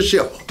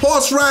Worcestershire.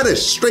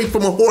 Horseradish, straight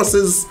from a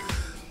horse's...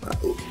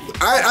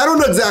 I don't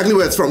know exactly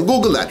where it's from.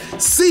 Google that.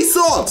 Sea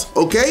salt,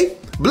 okay?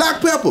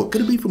 Black pepper.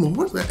 Could it be from a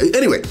horse?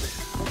 Anyway,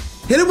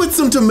 hit it with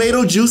some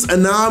tomato juice,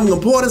 and now I'm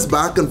gonna pour this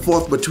back and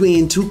forth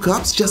between 2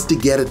 cups just to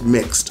get it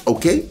mixed,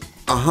 okay?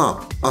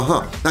 Now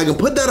I can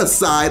put that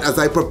aside as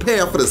I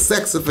prepare for the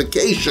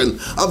sexification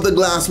of the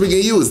glass we're gonna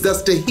use.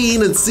 That's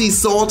tahini and sea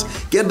salt.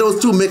 Get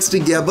those 2 mixed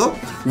together,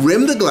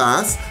 rim the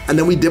glass, and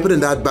then we dip it in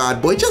that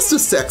bad boy just to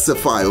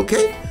sexify,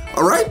 okay?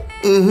 All right?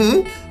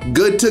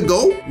 Good to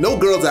go. No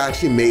girls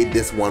actually made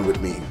this one with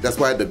me. That's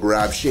why I had to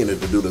grab Sheena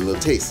to do the little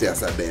taste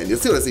test at the end. You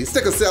see what I see?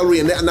 Stick a celery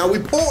in there. Now we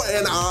pour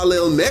in our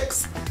little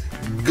mix.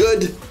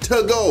 Good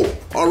to go.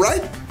 All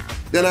right?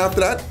 Then after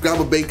that, grab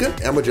a bacon,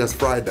 and we just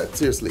fried that.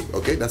 Seriously,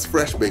 okay? That's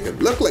fresh bacon.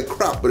 Look like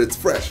crap, but it's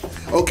fresh.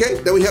 Okay?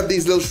 Then we have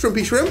these little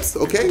shrimpy shrimps,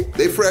 okay?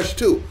 They fresh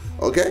too,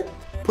 okay?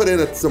 Put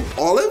in some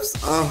olives.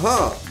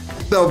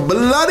 The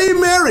Bloody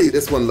Mary.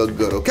 This one look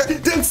good, okay?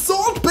 Then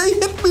Salt Bay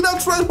hit me.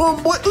 That's right,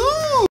 homeboy.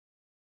 Ooh!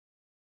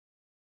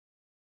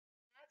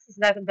 Next is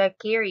the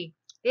daiquiri.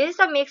 This is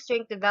a mixed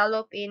drink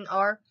developed in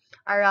or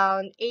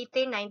around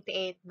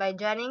 1898 by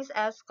Jennings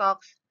S.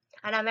 Cox,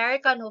 an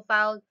American who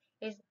filed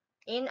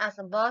in as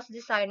a boss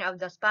designer of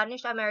the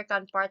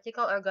Spanish-American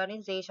Particle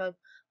Organization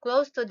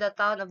close to the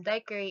town of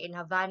Daiquiri in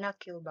Havana,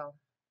 Cuba.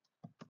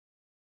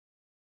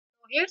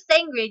 So here's the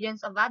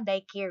ingredients of a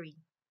daiquiri.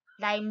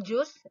 Lime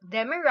juice,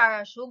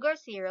 demerara sugar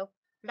syrup,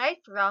 light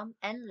rum,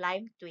 and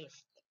lime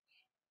twist.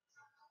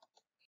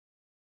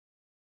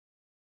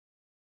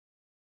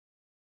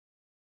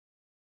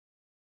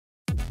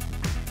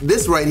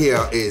 This right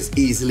here is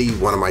easily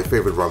one of my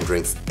favorite rum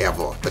drinks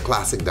ever. The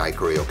classic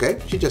daiquiri,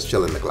 okay? She just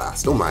chill in the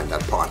glass. Don't mind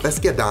that part. Let's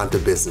get down to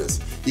business.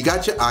 You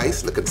got your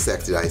ice. Look at the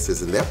sexy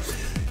ices in there.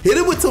 Hit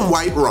it with some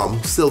white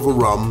rum, silver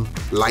rum,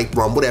 light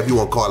rum, whatever you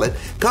want to call it.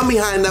 Come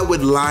behind that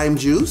with lime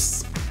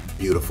juice.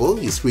 Beautiful.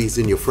 You squeeze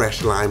in your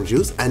fresh lime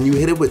juice and you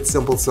hit it with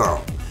simple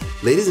syrup.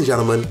 Ladies and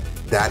gentlemen,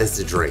 that is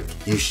the drink.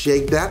 You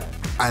shake that,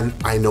 and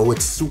I know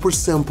it's super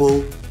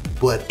simple,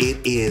 but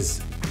it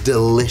is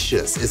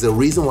delicious. It's a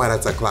reason why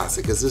that's a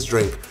classic. Is this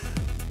drink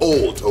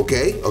old,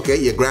 okay? Okay,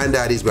 your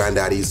granddaddy's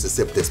granddaddy used to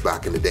sip this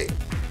back in the day.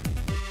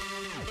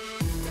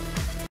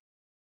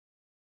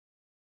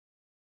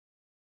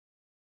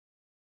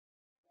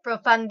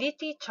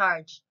 Profundity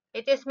charge.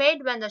 It is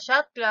made when the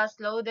shot glass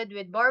loaded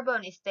with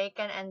bourbon is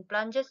taken and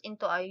plunges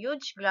into a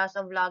huge glass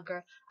of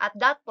lager. At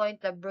that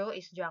point, the brew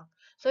is drunk.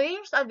 So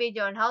here's a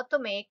video on how to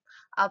make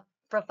a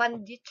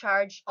profundity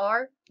charge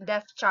or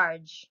depth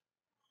charge.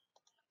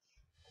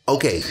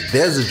 Okay,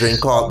 there's a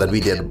drink called that we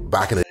did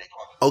back in the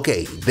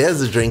Okay,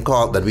 there's a drink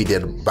called that we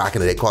did back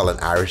in the day called an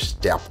Irish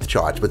depth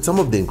charge, but some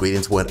of the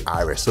ingredients weren't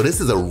Irish. So this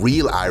is a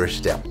real Irish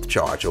depth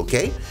charge,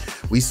 okay?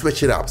 We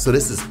switch it up. So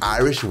this is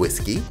Irish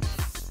whiskey.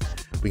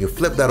 We can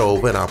flip that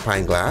over in our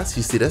pint glass.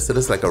 You see this? So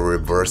this is like a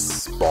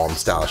reverse bomb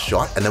style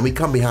shot. And then we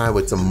come behind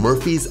with some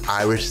Murphy's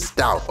Irish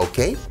Stout,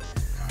 okay?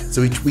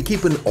 So we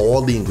keeping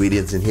all the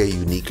ingredients in here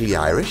uniquely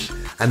Irish.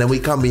 And then we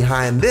come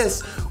behind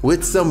this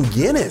with some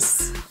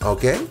Guinness,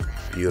 okay?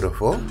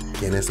 Beautiful.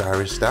 Guinness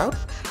Irish Stout.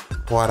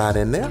 Pour that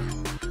in there.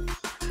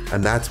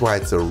 And that's why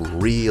it's a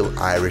real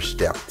Irish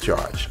depth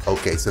charge.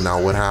 Okay, so now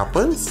what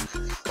happens?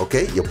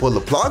 Okay, you pull the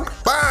plug,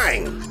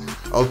 bang!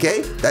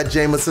 Okay, that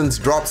Jameson's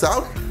drops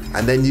out,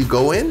 and then you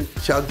go in,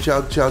 chug,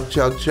 chug, chug,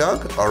 chug,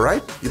 chug. All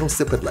right, you don't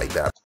sip it like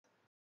that.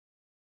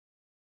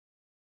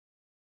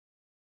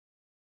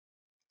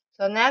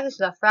 So next is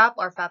the frappe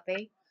or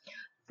frappe.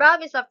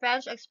 Frappe is a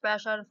French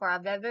expression for a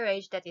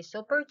beverage that is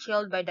super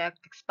chilled by the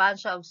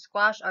expansion of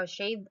squash or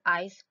shaved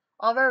ice,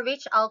 over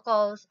which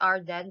alcohols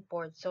are then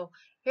poured. So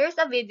here's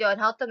a video on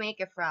how to make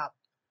a frappe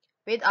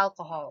with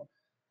alcohol.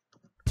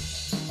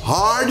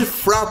 Hard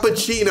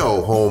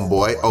Frappuccino,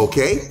 homeboy,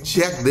 okay?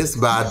 Check this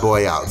bad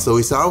boy out. So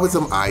we start with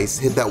some ice,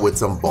 hit that with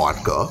some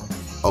vodka,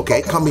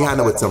 okay? Come behind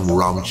it with some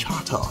rum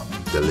chata,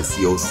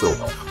 delicioso.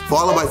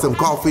 Followed by some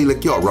coffee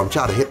liqueur, rum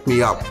chata, hit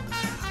me up.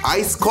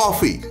 Iced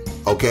coffee,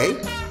 okay?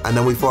 And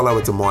then we follow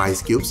with some more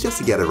ice cubes just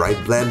to get it right.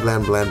 Blend,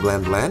 blend, blend,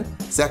 blend, blend.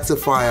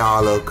 Sexify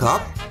our little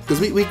cup. Because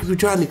we're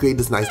trying to create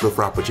this nice little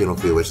Frappuccino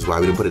feel, which is why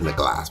we didn't put it in a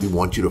glass. We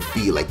want you to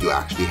feel like you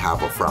actually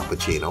have a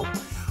Frappuccino.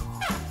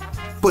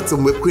 Put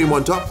some whipped cream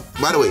on top.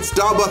 By the way,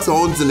 Starbucks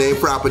owns the name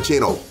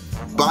Frappuccino.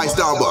 Buy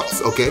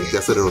Starbucks, okay?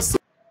 That's what it was.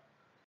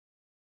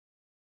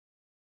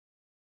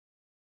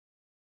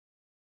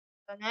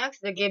 So next,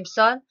 the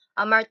Gibson,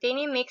 a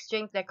martini mixed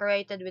drink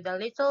decorated with a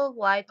little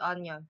white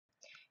onion.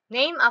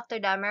 Named after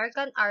the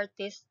American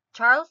artist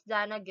Charles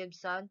Dana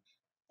Gibson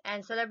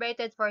and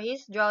celebrated for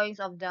his drawings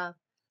of the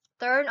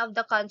turn of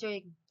the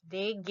country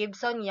day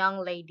Gibson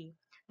young lady.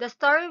 The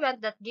story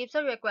went that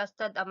Gibson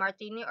requested a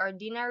martini or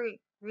dinner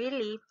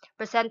really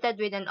presented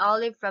with an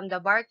olive from the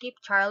barkeep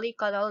Charlie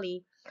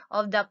Connolly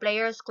of the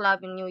Players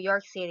Club in New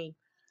York City.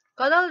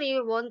 Connolly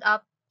wound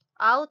up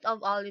out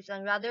of olives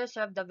and rather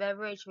served the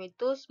beverage with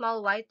 2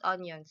 small white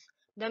onions.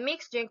 The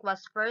mixed drink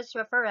was first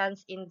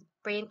referenced in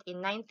print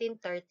in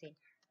 1930.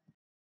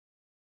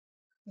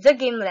 The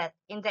gimlet.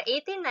 In the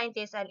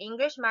 1890s, an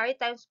English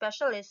maritime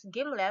specialist,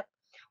 Gimlet,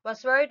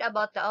 was worried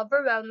about the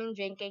overwhelming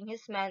drinking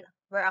his men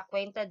were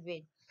acquainted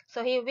with.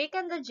 So he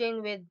weakened the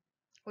gin with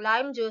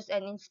lime juice,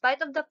 and in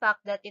spite of the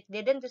fact that it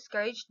didn't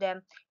discourage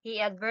them,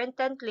 he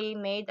advertently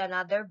made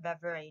another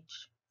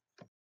beverage.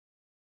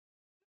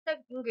 The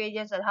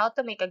ingredients on how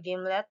to make a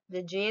gimlet: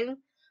 the gin,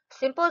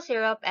 simple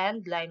syrup,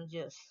 and lime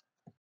juice.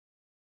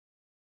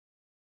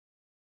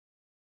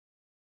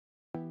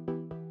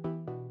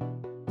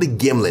 The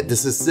gimlet.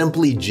 This is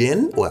simply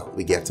gin. Well,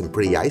 we get some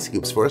pretty ice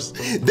cubes first.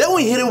 Then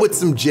we hit it with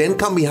some gin.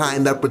 Come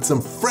behind that with some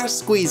fresh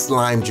squeezed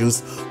lime juice,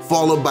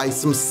 followed by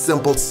some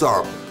simple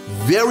syrup.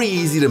 Very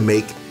easy to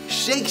make.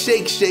 Shake,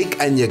 shake, shake,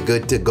 and you're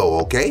good to go,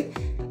 okay?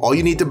 All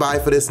you need to buy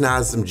for this now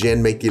is some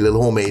gin, make your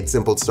little homemade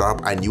simple syrup,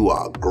 and you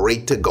are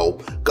great to go.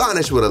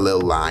 Garnish with a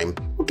little lime.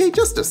 Okay,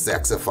 just to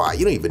sexify.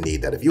 You don't even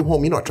need that. If you're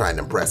home, you're not trying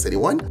to impress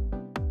anyone.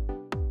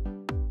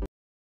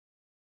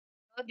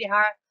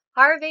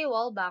 Harvey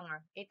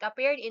Wallbanger. It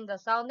appeared in the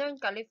Southern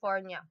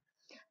California.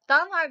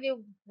 Tom Harvey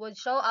would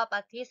show up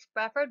at his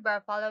preferred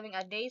bar following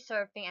a day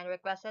surfing and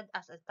requested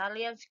as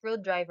Italian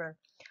screwdriver.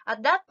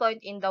 At that point,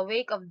 in the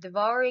wake of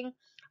devouring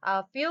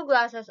a few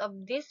glasses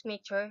of this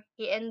mixture,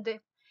 he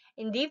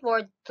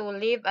endeavored to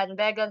live and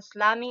began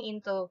slamming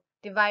into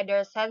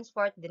dividers,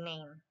 henceforth the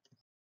name.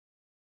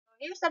 So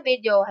here's a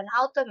video on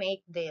how to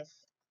make this.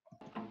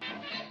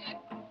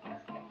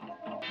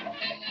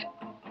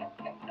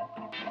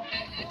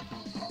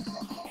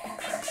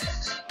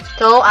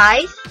 So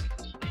ice,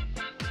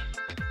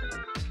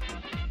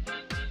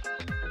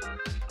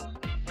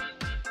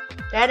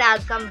 then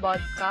add some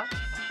vodka,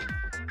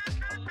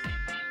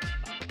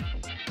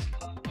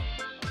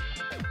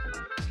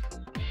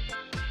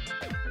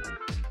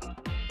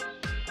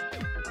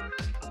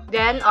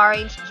 then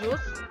orange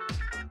juice,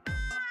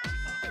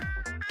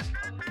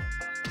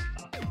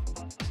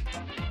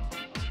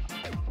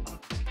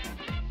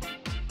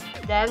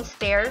 then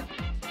stir,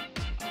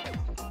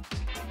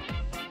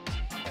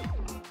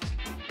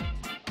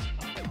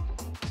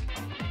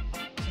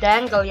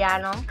 then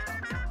Galliano,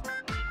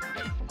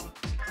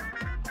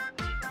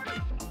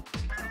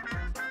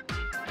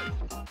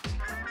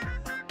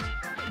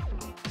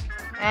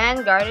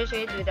 and garnish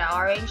it with the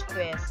orange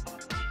twist.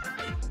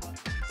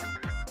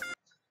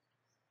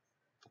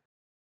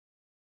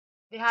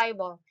 The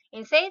highball.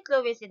 In St.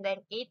 Louis in the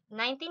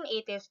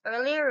 1980s,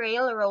 early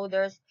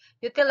railroaders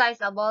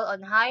utilized a ball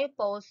on high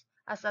posts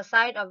as a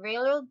sign of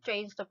railroad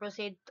trains to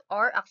proceed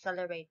or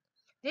accelerate.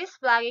 This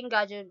flagging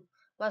gadget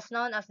was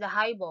known as the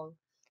high ball.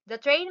 The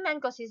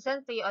trainmen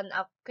consistently on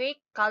a quick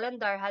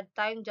calendar had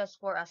time just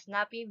for a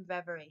snappy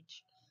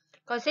beverage.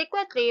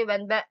 Consequently,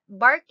 when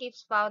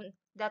barkeeps found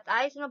that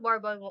ice in a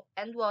bourbon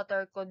and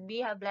water could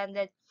be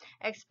blended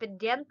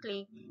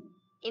expediently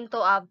into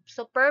a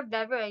superb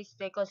beverage,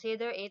 they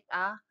consider it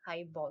a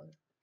highball.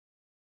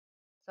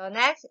 So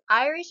next,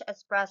 Irish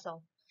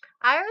Espresso.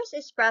 Irish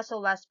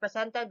Espresso was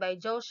presented by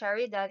Joe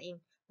Sheridan in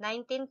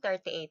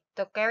 1938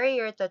 to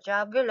carrier to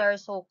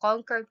travelers who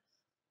conquered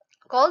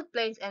cold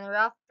plains and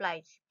rough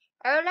flights.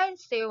 Airline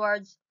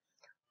stewards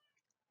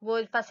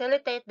would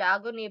facilitate the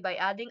agony by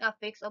adding a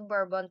fix of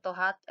bourbon to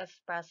hot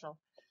espresso.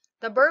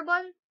 The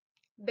bourbon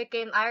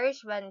became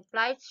Irish when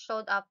flights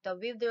showed up the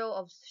withdrawal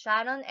of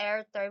Shannon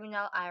Air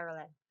Terminal,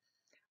 Ireland.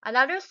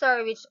 Another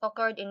story which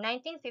occurred in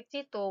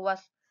 1952 was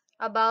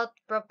about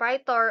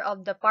proprietor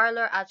of the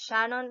parlor at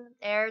Shannon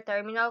Air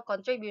Terminal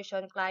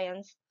contribution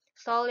clients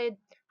solid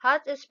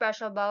hot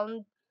espresso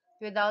bound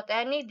without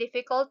any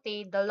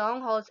difficulty the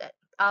long hauls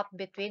up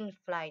between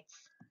flights.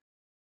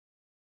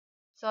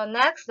 So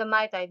next, the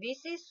Mai Tai.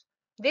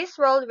 This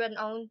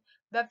world-renowned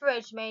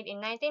beverage made in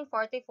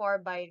 1944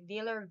 by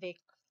dealer Vic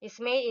is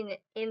made in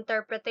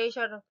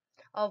interpretation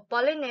of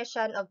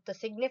Polynesian of to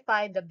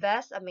signify the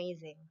best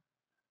amazing.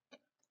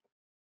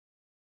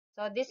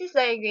 So this is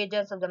the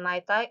ingredients of the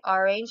Mai Tai: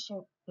 orange,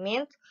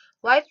 mint,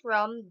 white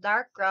rum,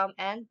 dark rum,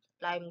 and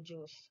lime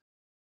juice.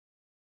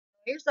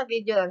 Here's a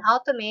video on how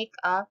to make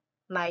a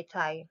Mai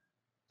Tai.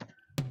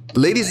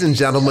 Ladies and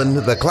gentlemen,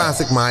 the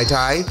classic Mai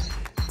Tai.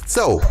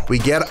 So, we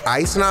get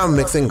ice in our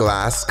mixing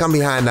glass, come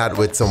behind that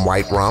with some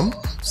white rum,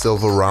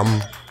 silver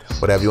rum,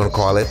 whatever you want to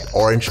call it,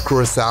 orange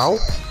curacao,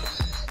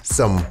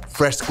 some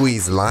fresh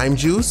squeezed lime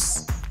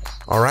juice,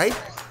 all right?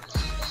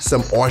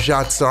 Some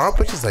orgeat syrup,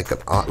 which is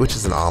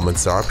an almond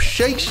syrup.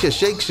 Shake,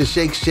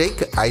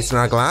 ice in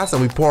our glass,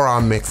 and we pour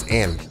our mix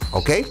in,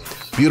 okay?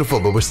 Beautiful,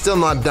 but we're still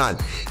not done.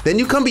 Then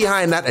you come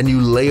behind that and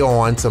you layer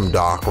on some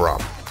dark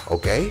rum,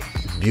 okay?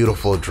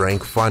 Beautiful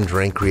drink, fun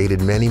drink,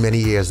 created many, many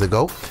years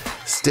ago.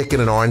 Stick in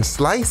an orange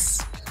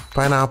slice,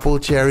 pineapple,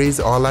 cherries,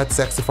 all that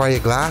sexify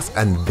your glass,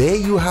 and there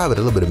you have it.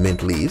 A little bit of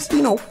mint leaves,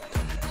 you know.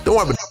 Don't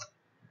worry about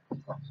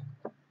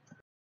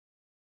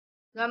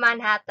The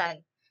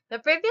Manhattan. The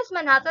previous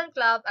Manhattan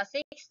Club, a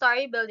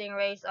six-story building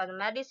raised on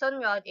Madison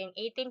Road in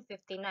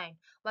 1859,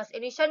 was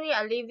initially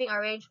a living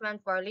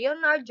arrangement for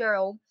Leonard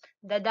Jerome,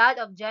 the dad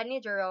of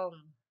Jenny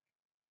Jerome.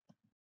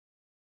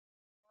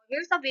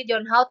 Here's a video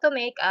on how to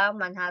make a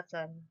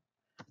Manhattan.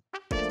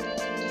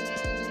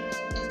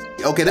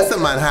 Okay, this is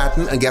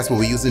Manhattan, and guess what?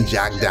 We're using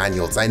Jack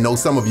Daniels. I know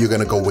some of you are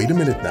gonna go, wait a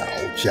minute now,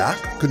 Jack,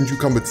 couldn't you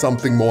come with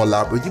something more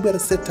elaborate? You better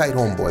sit tight,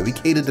 homeboy. We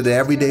cater to the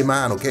everyday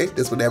man, okay?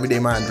 This is what the everyday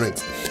man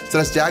drinks. So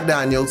that's Jack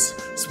Daniels,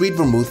 sweet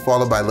vermouth,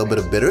 followed by a little bit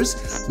of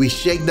bitters. We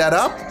shake that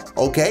up,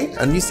 okay?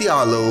 And you see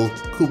our little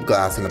coupe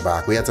glass in the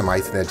back. We had some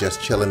ice in there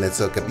just chilling it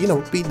so it could, you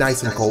know, be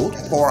nice and cold.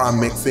 Pour our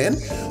mix in,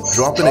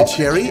 drop in a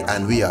cherry,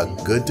 and we are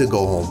good to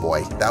go,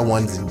 homeboy. That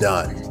one's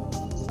done.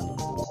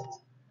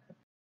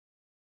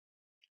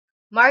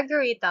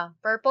 Margarita,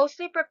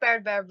 purposely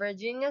prepared by a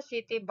Virginia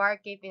City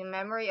barkeep in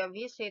memory of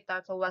his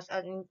sweetheart who was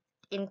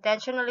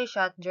intentionally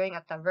shot during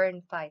a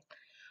tavern fight.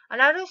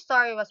 Another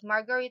story was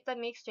margarita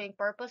mixed drink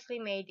purposely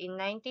made in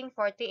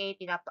 1948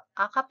 in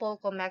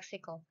Acapulco,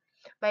 Mexico,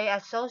 by a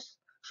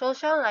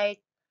socialite,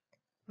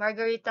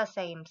 Margarita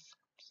Sames.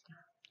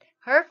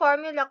 Her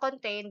formula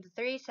contained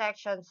three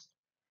sections: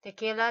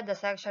 tequila, the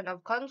section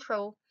of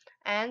control,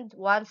 and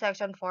one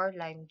section for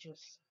lime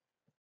juice.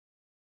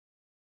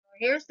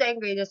 Here's the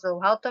ingredients of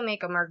how to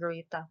make a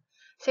margarita.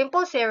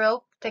 Simple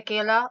syrup,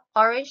 tequila,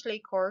 orange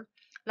liquor,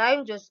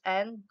 lime juice,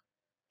 and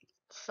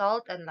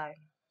salt and lime.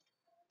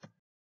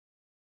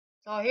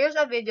 So here's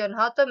a video on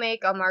how to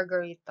make a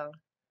margarita.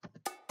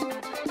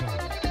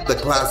 The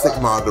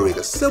classic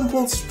margarita.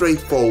 Simple,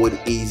 straightforward,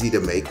 easy to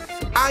make.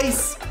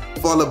 Ice,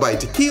 followed by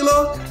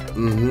tequila.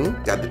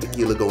 Got the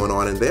tequila going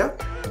on in there.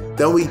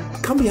 Then we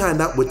come behind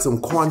that with some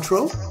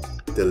Cointreau.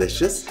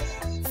 Delicious.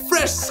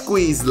 Fresh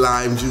squeezed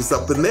lime juice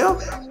up in there.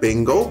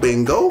 Bingo,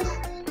 bingo.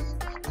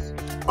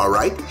 All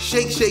right,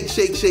 shake.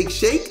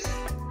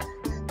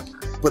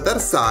 Put that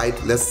aside.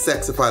 Let's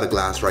sexify the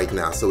glass right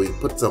now. So we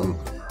put some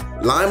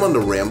lime on the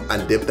rim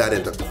and dip that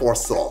into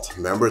coarse salt.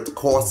 Remember, it's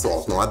coarse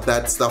salt, not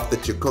that stuff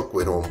that you cook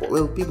with, homeboy.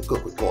 Well, people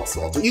cook with coarse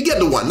salt. So you get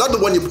the one, not the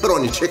one you put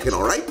on your chicken,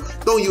 all right?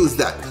 Don't use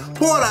that.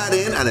 Pour that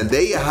in, and then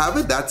there you have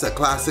it. That's a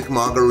classic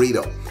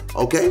margarita.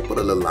 Okay, put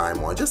a little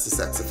lime on just to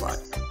sexify.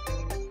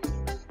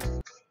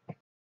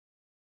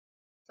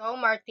 So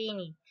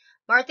Martini.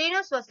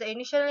 Martinez was the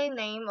initial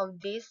name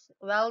of this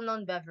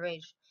well-known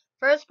beverage,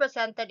 first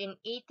presented in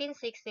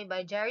 1860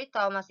 by Jerry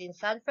Thomas in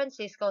San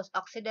Francisco's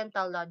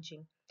Occidental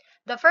Lodging.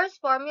 The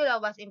first formula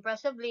was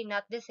impressively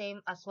not the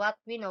same as what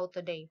we know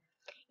today.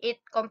 It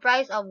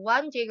comprised of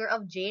 1 jigger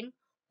of gin,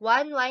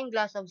 1 wine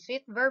glass of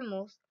sweet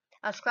vermouth,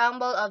 a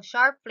scramble of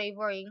sharp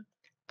flavoring,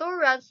 2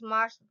 runs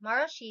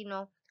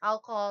maraschino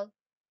alcohol.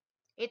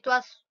 It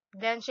was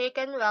then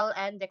shaken well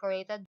and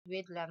decorated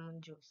with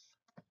lemon juice.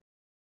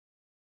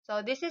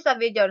 So this is a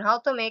video on how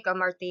to make a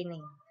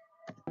martini.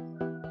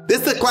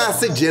 This is a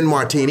classic gin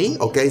martini,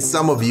 okay?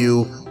 Some of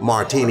you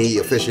martini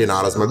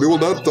aficionados might be, well,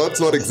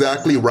 that's not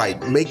exactly right.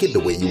 Make it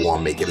the way you want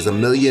to make it. There's a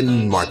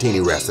million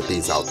martini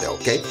recipes out there,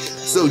 okay?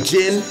 So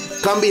gin,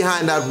 come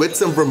behind that with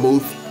some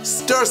vermouth,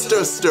 stir,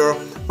 stir,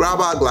 stir. Grab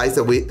our glass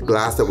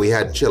that we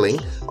had chilling,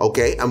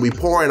 okay? And we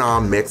pour in our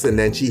mix, and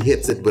then she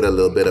hits it with a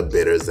little bit of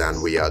bitters,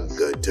 and we are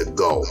good to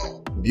go.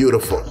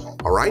 Beautiful,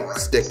 all right?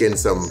 Stick in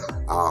some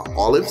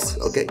olives,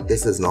 okay?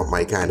 This is not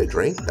my kind of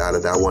drink.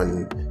 That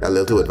one, a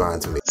little too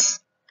advanced for me.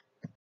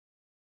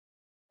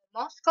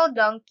 Moscow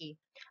Donkey,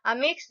 a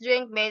mixed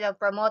drink made and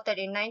promoted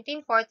in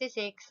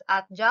 1946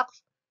 at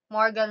Jack's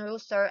Morgan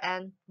Rooster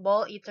and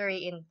Bowl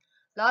Eatery in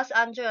Los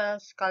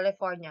Angeles,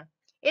 California.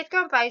 It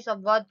comprised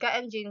of vodka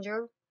and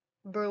ginger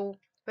brew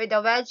with a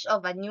wedge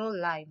of a new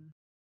lime.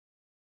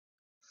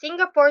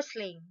 Singapore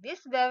Sling. This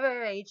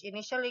beverage,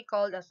 initially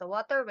called as a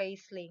waterway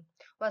sling,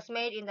 was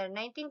made in the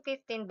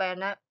 1915 by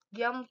a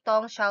Yam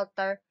Tong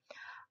shelter,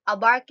 a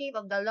barkeep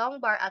of the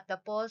Long Bar at the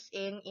Pulse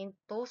Inn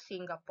into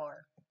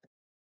Singapore.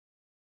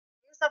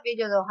 Here's a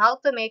video on how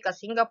to make a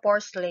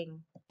Singapore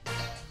Sling.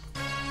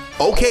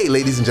 Okay,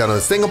 ladies and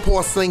gentlemen,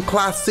 Singapore Sling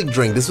classic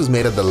drink. This was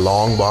made at the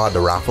Long Bar,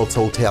 the Raffles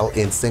Hotel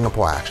in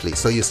Singapore, actually.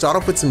 So you start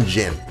off with some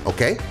gin,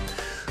 okay?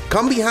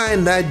 Come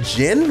behind that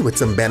gin with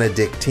some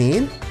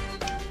Benedictine.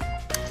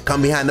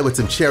 Come behind it with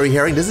some cherry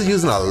herring. This is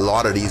using a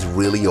lot of these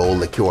really old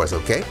liqueurs,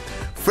 okay?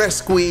 Fresh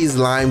squeezed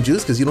lime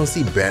juice, because you don't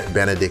see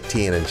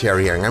Benedictine and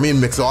cherry herring. I mean,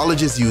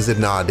 mixologists use it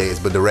nowadays,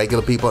 but the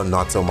regular people,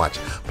 not so much.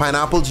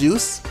 Pineapple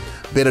juice,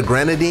 bit of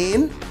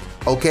grenadine,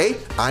 okay?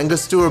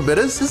 Angostura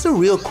bitters. This is a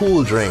real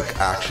cool drink,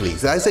 actually.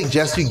 So I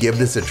suggest you give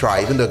this a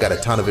try, even though it got a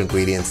ton of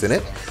ingredients in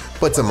it.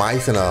 Put some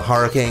ice in a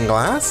hurricane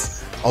glass.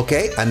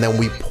 Okay, and then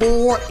we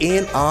pour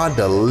in our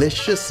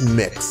delicious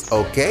mix,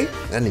 okay?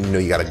 And you know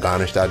you gotta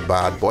garnish that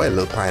bad boy, a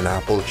little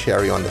pineapple,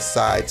 cherry on the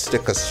side,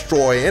 stick a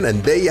straw in,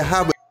 and there you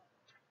have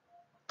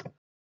it.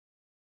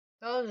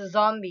 So,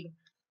 Zombie.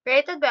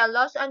 Created by a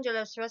Los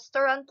Angeles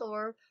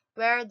restaurateur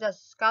where the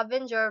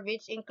scavenger,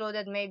 which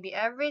included maybe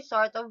every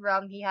sort of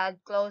rum he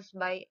had close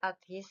by at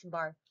his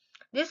bar.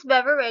 This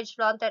beverage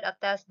flaunted a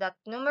test that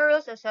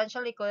numerous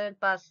essentially couldn't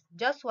pass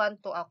just one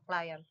to a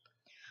client.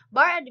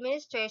 Bar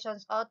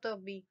administrations ought to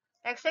be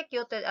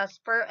executed as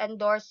per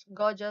endorsed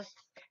gauges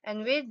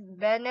and with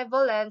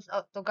benevolence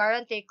to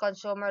guarantee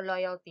consumer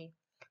loyalty.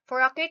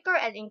 For a quicker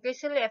and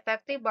increasingly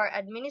effective bar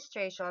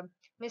administration,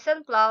 mise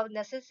en place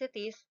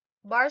necessities,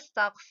 bar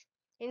stocks,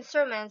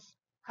 instruments,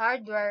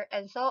 hardware,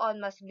 and so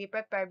on must be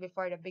prepared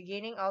before the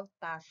beginning of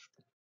task.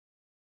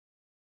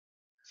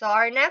 So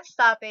our next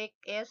topic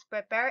is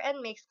prepare and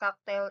mix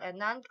cocktail and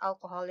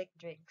non-alcoholic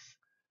drinks.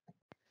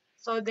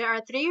 So there are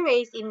 3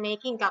 ways in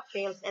making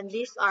cocktails, and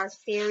these are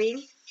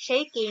stirring,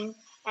 shaking,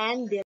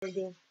 and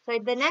building. So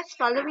in the next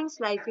following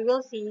slides, you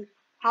will see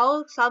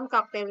how some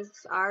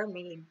cocktails are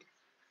made.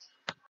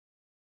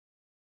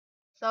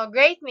 So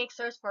great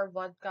mixers for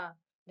vodka: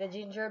 the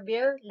ginger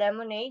beer,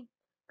 lemonade,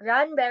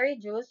 cranberry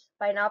juice,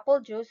 pineapple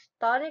juice,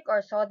 tonic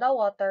or soda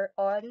water,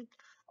 and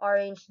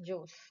orange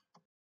juice.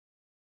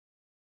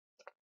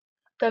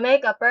 To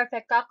make a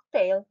perfect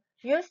cocktail,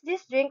 use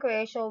this drink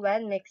ratio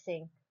when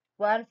mixing: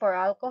 1 for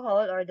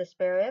alcohol or the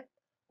spirit,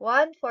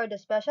 1 for the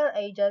special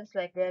agents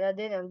like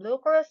grenadine and blue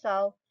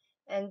curacao,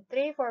 and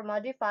 3 for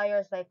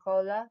modifiers like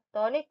cola,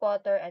 tonic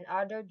water, and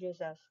other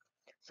juices.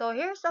 So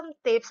here's some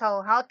tips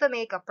on how to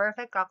make a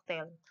perfect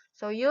cocktail.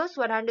 So use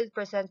 100%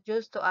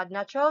 juice to add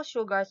natural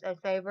sugars and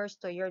flavors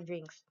to your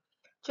drinks.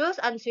 Choose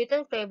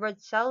unsweetened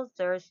flavored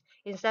seltzers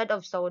instead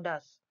of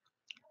sodas.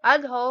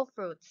 Add whole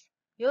fruits.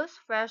 Use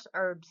fresh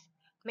herbs.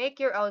 Make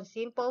your own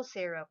simple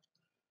syrup.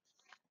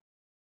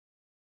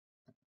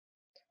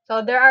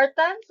 So there are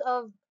tons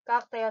of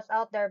cocktails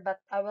out there, but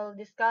I will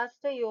discuss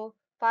to you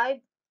 5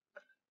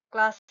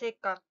 classic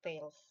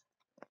cocktails.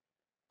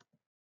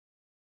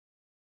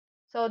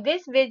 So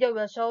this video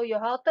will show you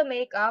how to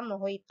make a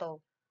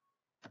mojito.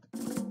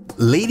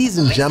 Ladies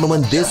and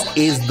gentlemen, this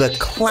is the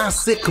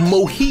classic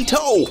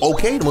mojito,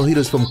 okay? The mojito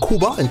is from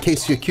Cuba, in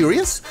case you're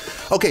curious.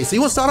 Okay, so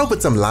you want to start off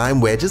with some lime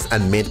wedges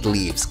and mint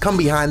leaves. Come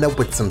behind that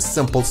with some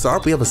simple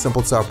syrup. We have a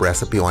simple syrup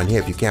recipe on here.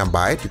 If you can't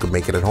buy it, you can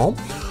make it at home.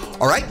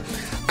 All right?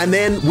 And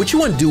then what you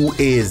want to do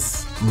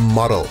is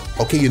muddle,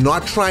 okay? You're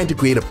not trying to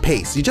create a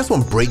paste. You just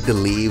want to break the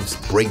leaves,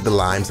 break the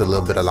limes a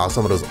little bit, allow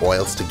some of those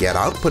oils to get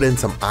out, put in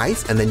some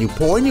ice, and then you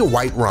pour in your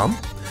white rum,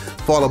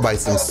 followed by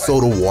some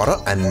soda water,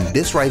 and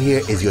this right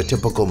here is your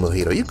typical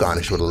mojito. You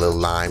garnish with a little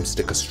lime,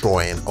 stick a straw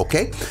in,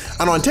 okay?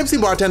 And on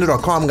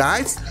tipsybartender.com,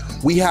 guys,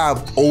 we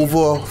have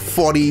over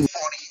 40.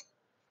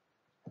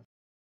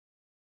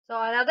 So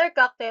another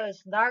cocktail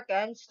is dark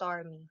and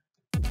stormy.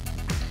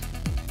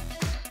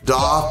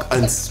 Dark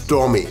and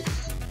stormy.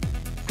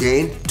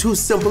 Again, 2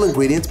 simple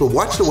ingredients, but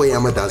watch the way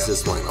Emma does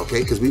this one,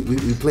 okay? Because we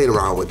played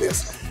around with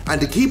this. And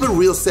to keep it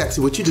real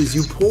sexy, what you do is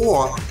you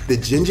pour the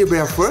ginger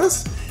beer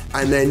first,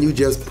 and then you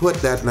just put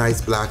that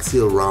nice Black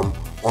Seal rum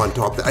on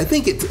top. I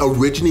think it's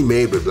originally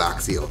made with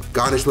Black Seal.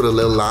 Garnish with a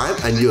little lime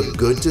and you're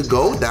good to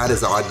go. That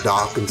is our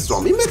dark and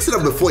stormy. You mix it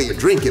up before you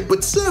drink it,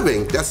 but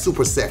serving, that's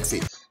super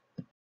sexy.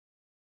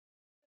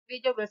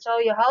 Video will show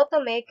you how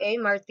to make a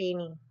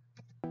martini.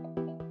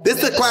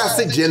 This is a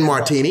classic gin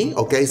martini,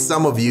 okay?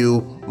 Some of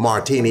you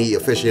martini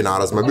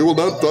aficionados might be, well,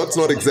 that's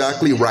not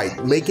exactly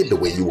right. Make it the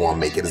way you want to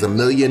make it. There's a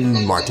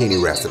million martini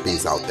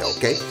recipes out there,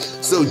 okay?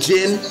 So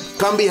gin,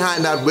 come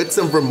behind that with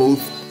some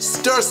vermouth,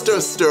 stir, stir,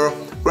 stir.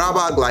 Grab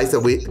our glass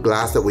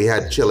that we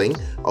had chilling,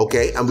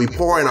 okay? And we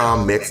pour in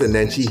our mix, and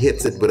then she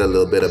hits it with a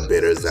little bit of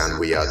bitters, and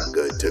we are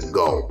good to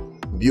go.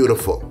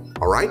 Beautiful.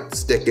 All right,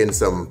 stick in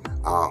some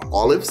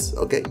olives,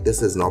 okay?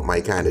 This is not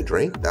my kind of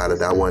drink. That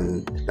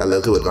a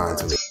little too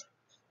advanced for me.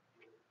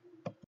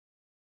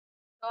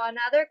 So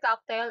another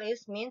cocktail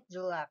is mint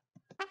julep.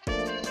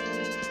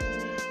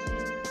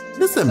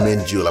 This is a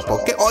mint julep,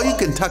 okay? All you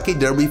Kentucky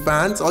Derby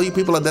fans, all you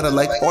people that are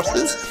like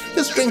horses,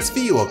 this drink's for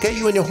you, okay?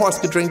 You and your horse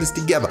could drink this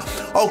together.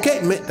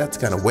 Okay, mint, that's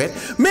kind of wet.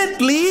 Mint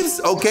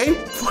leaves,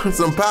 okay?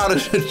 Some powdered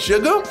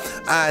sugar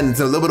and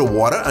a little bit of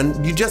water,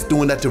 and you're just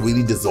doing that to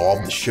really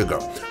dissolve the sugar.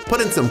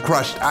 Put in some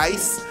crushed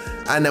ice,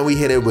 and then we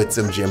hit it with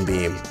some Jim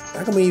Beam.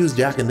 How come we use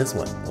Jack in this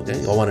one? Okay,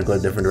 you all want to go a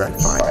different direction?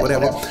 Fine,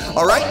 whatever.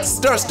 All right,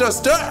 stir, stir,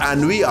 stir,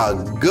 and we are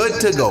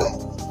good to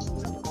go.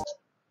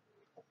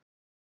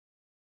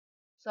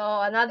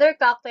 So another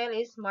cocktail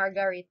is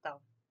margarita.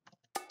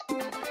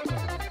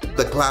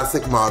 The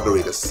classic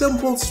margarita.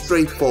 Simple,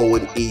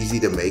 straightforward, easy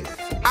to make.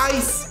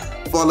 Ice,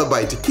 followed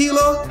by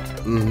tequila.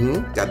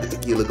 Got the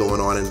tequila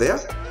going on in there.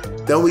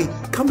 Then we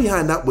come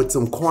behind that with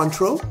some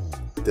Cointreau.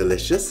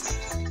 Delicious.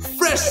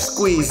 Fresh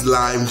squeezed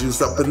lime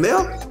juice up in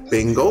there.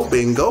 Bingo,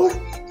 bingo.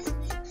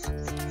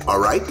 All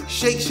right,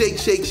 shake, shake,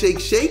 shake, shake,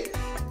 shake.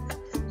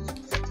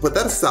 Put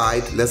that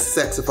aside. Let's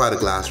sexify the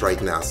glass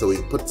right now. So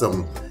we put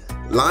some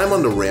lime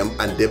on the rim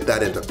and dip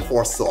that into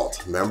coarse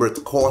salt. Remember, it's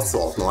coarse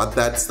salt, not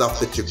that stuff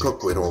that you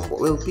cook with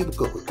homeboy. Well, people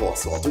cook with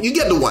coarse salt. But you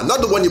get the one,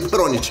 not the one you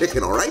put on your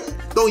chicken, all right?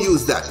 Don't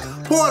use that.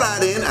 Pour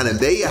that in, and then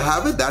there you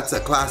have it. That's a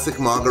classic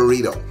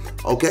margarita.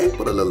 Okay,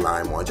 put a little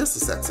lime on just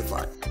to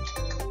sexify.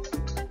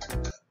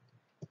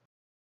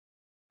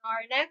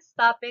 Our next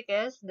topic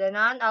is the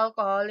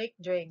non-alcoholic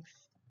drinks.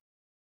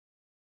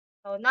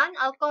 So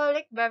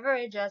non-alcoholic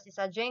beverages is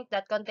a drink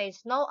that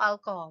contains no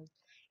alcohol.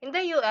 In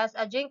the US,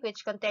 a drink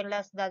which contains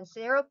less than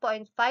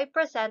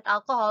 0.5%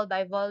 alcohol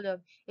by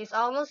volume is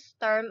almost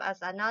termed as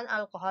a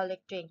non-alcoholic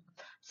drink,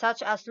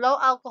 such as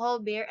low-alcohol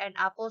beer and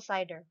apple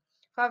cider.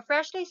 From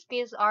freshly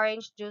squeezed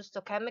orange juice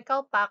to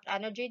chemical-packed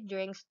energy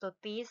drinks to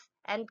teas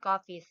and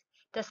coffees,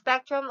 the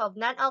spectrum of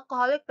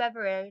non-alcoholic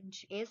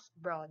beverage is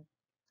broad.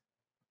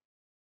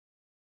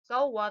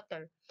 So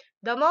water.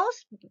 The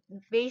most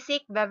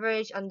basic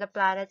beverage on the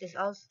planet is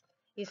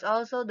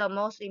also the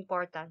most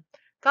important.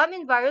 Come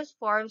in various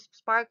forms,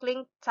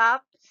 sparkling,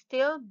 tap,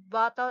 still,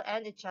 bottle,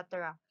 and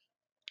etc.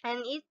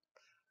 And it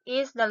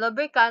is the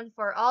lubricant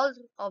for all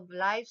of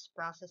life's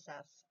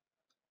processes.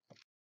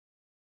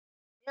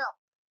 Milk.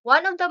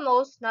 One of the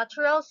most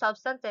natural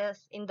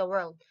substances in the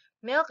world.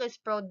 Milk is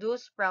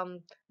produced from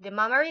the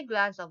mammary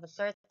glands of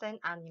certain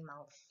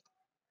animals.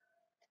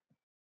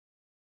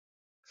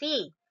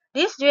 C.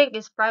 This drink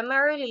is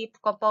primarily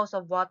composed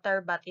of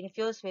water but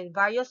infused with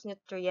various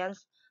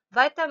nutrients,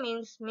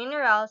 vitamins,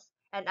 minerals,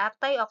 and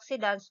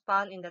antioxidants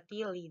found in the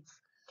tea leaves.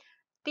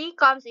 Tea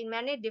comes in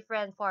many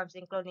different forms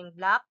including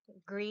black,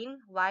 green,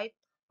 white,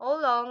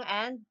 oolong,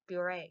 and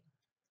puree.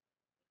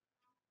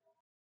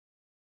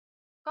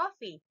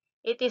 Coffee.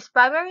 It is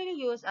primarily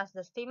used as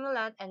the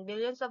stimulant and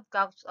billions of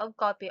cups of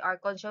coffee are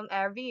consumed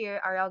every year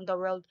around the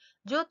world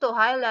due to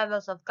high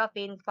levels of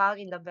caffeine found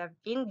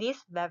in this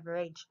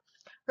beverage.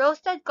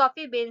 Roasted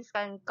coffee beans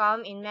can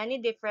come in many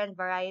different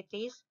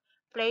varieties,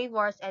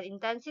 flavors, and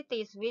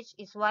intensities, which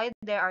is why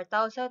there are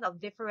thousands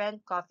of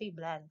different coffee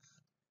blends.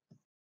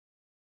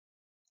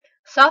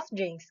 Soft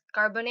drinks.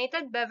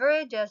 Carbonated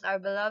beverages are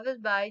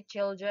beloved by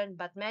children,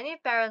 but many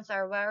parents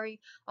are wary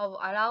of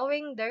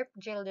allowing their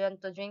children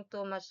to drink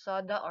too much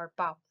soda or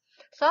pop.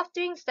 Soft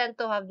drinks tend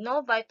to have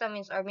no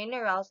vitamins or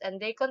minerals,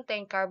 and they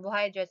contain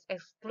carbohydrates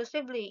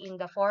exclusively in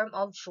the form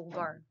of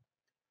sugar.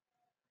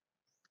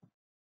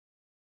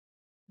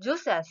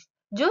 Juices.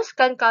 Juice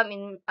can come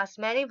in as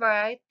many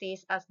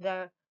varieties as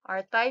there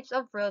are types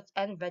of fruits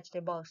and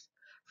vegetables.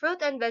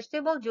 Fruit and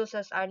vegetable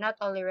juices are not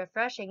only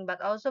refreshing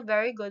but also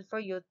very good for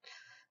you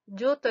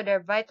due to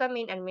their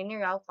vitamin and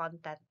mineral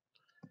content.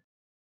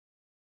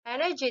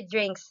 Energy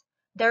drinks.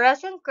 The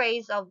recent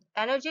craze of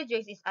energy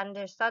drinks is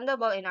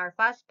understandable in our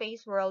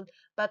fast-paced world,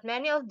 but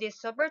many of these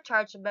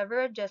supercharged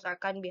beverages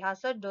can be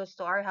hazardous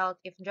to our health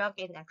if drunk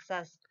in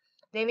excess.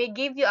 They may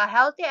give you a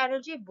healthy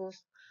energy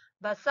boost,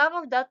 but some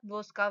of that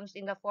boost comes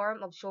in the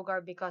form of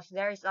sugar because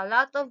there is a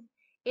lot of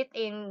it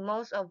in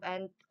most of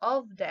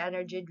the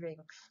energy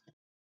drinks.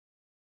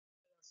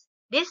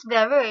 This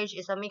beverage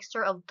is a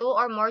mixture of two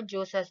or more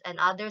juices and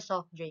other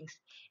soft drinks.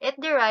 It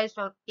derives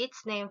from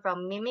its name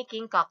from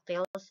mimicking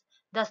cocktails,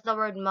 thus the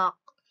word mock.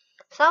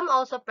 Some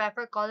also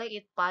prefer calling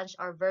it punch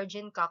or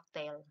virgin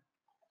cocktail.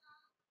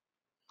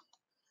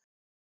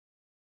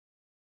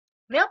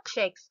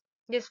 Milkshakes.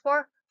 This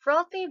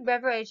frothy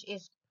beverage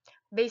is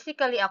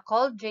basically a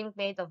cold drink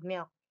made of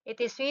milk. It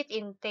is sweet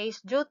in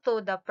taste due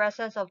to the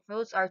presence of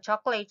fruits or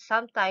chocolate,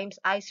 sometimes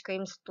ice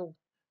creams too.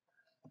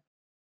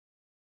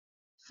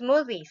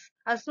 Smoothies.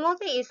 A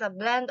smoothie is a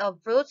blend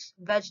of fruits,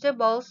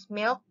 vegetables,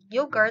 milk,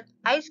 yogurt,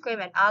 ice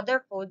cream, and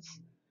other foods.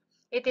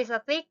 It is a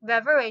thick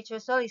beverage,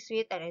 usually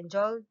sweet and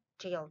enjoyed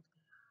chilled.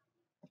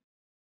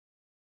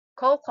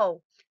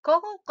 Cocoa.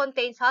 Cocoa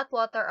contains hot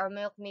water or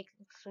milk mixed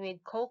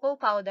with cocoa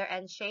powder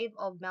and shade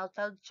of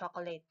melted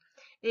chocolate.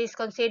 It is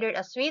considered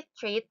a sweet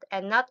treat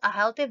and not a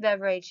healthy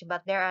beverage,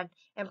 but there are an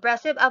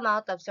impressive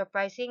amount of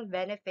surprising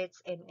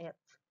benefits in it.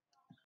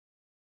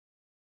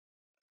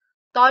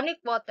 Tonic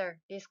water.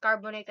 This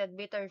carbonated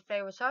bitter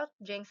flavored soft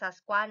drinks has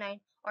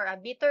quinine or a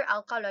bitter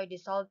alkaloid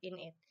dissolved in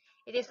it.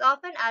 It is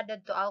often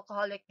added to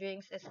alcoholic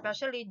drinks,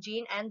 especially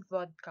gin and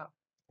vodka.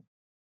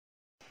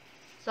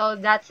 So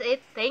that's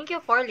it. Thank you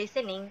for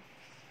listening.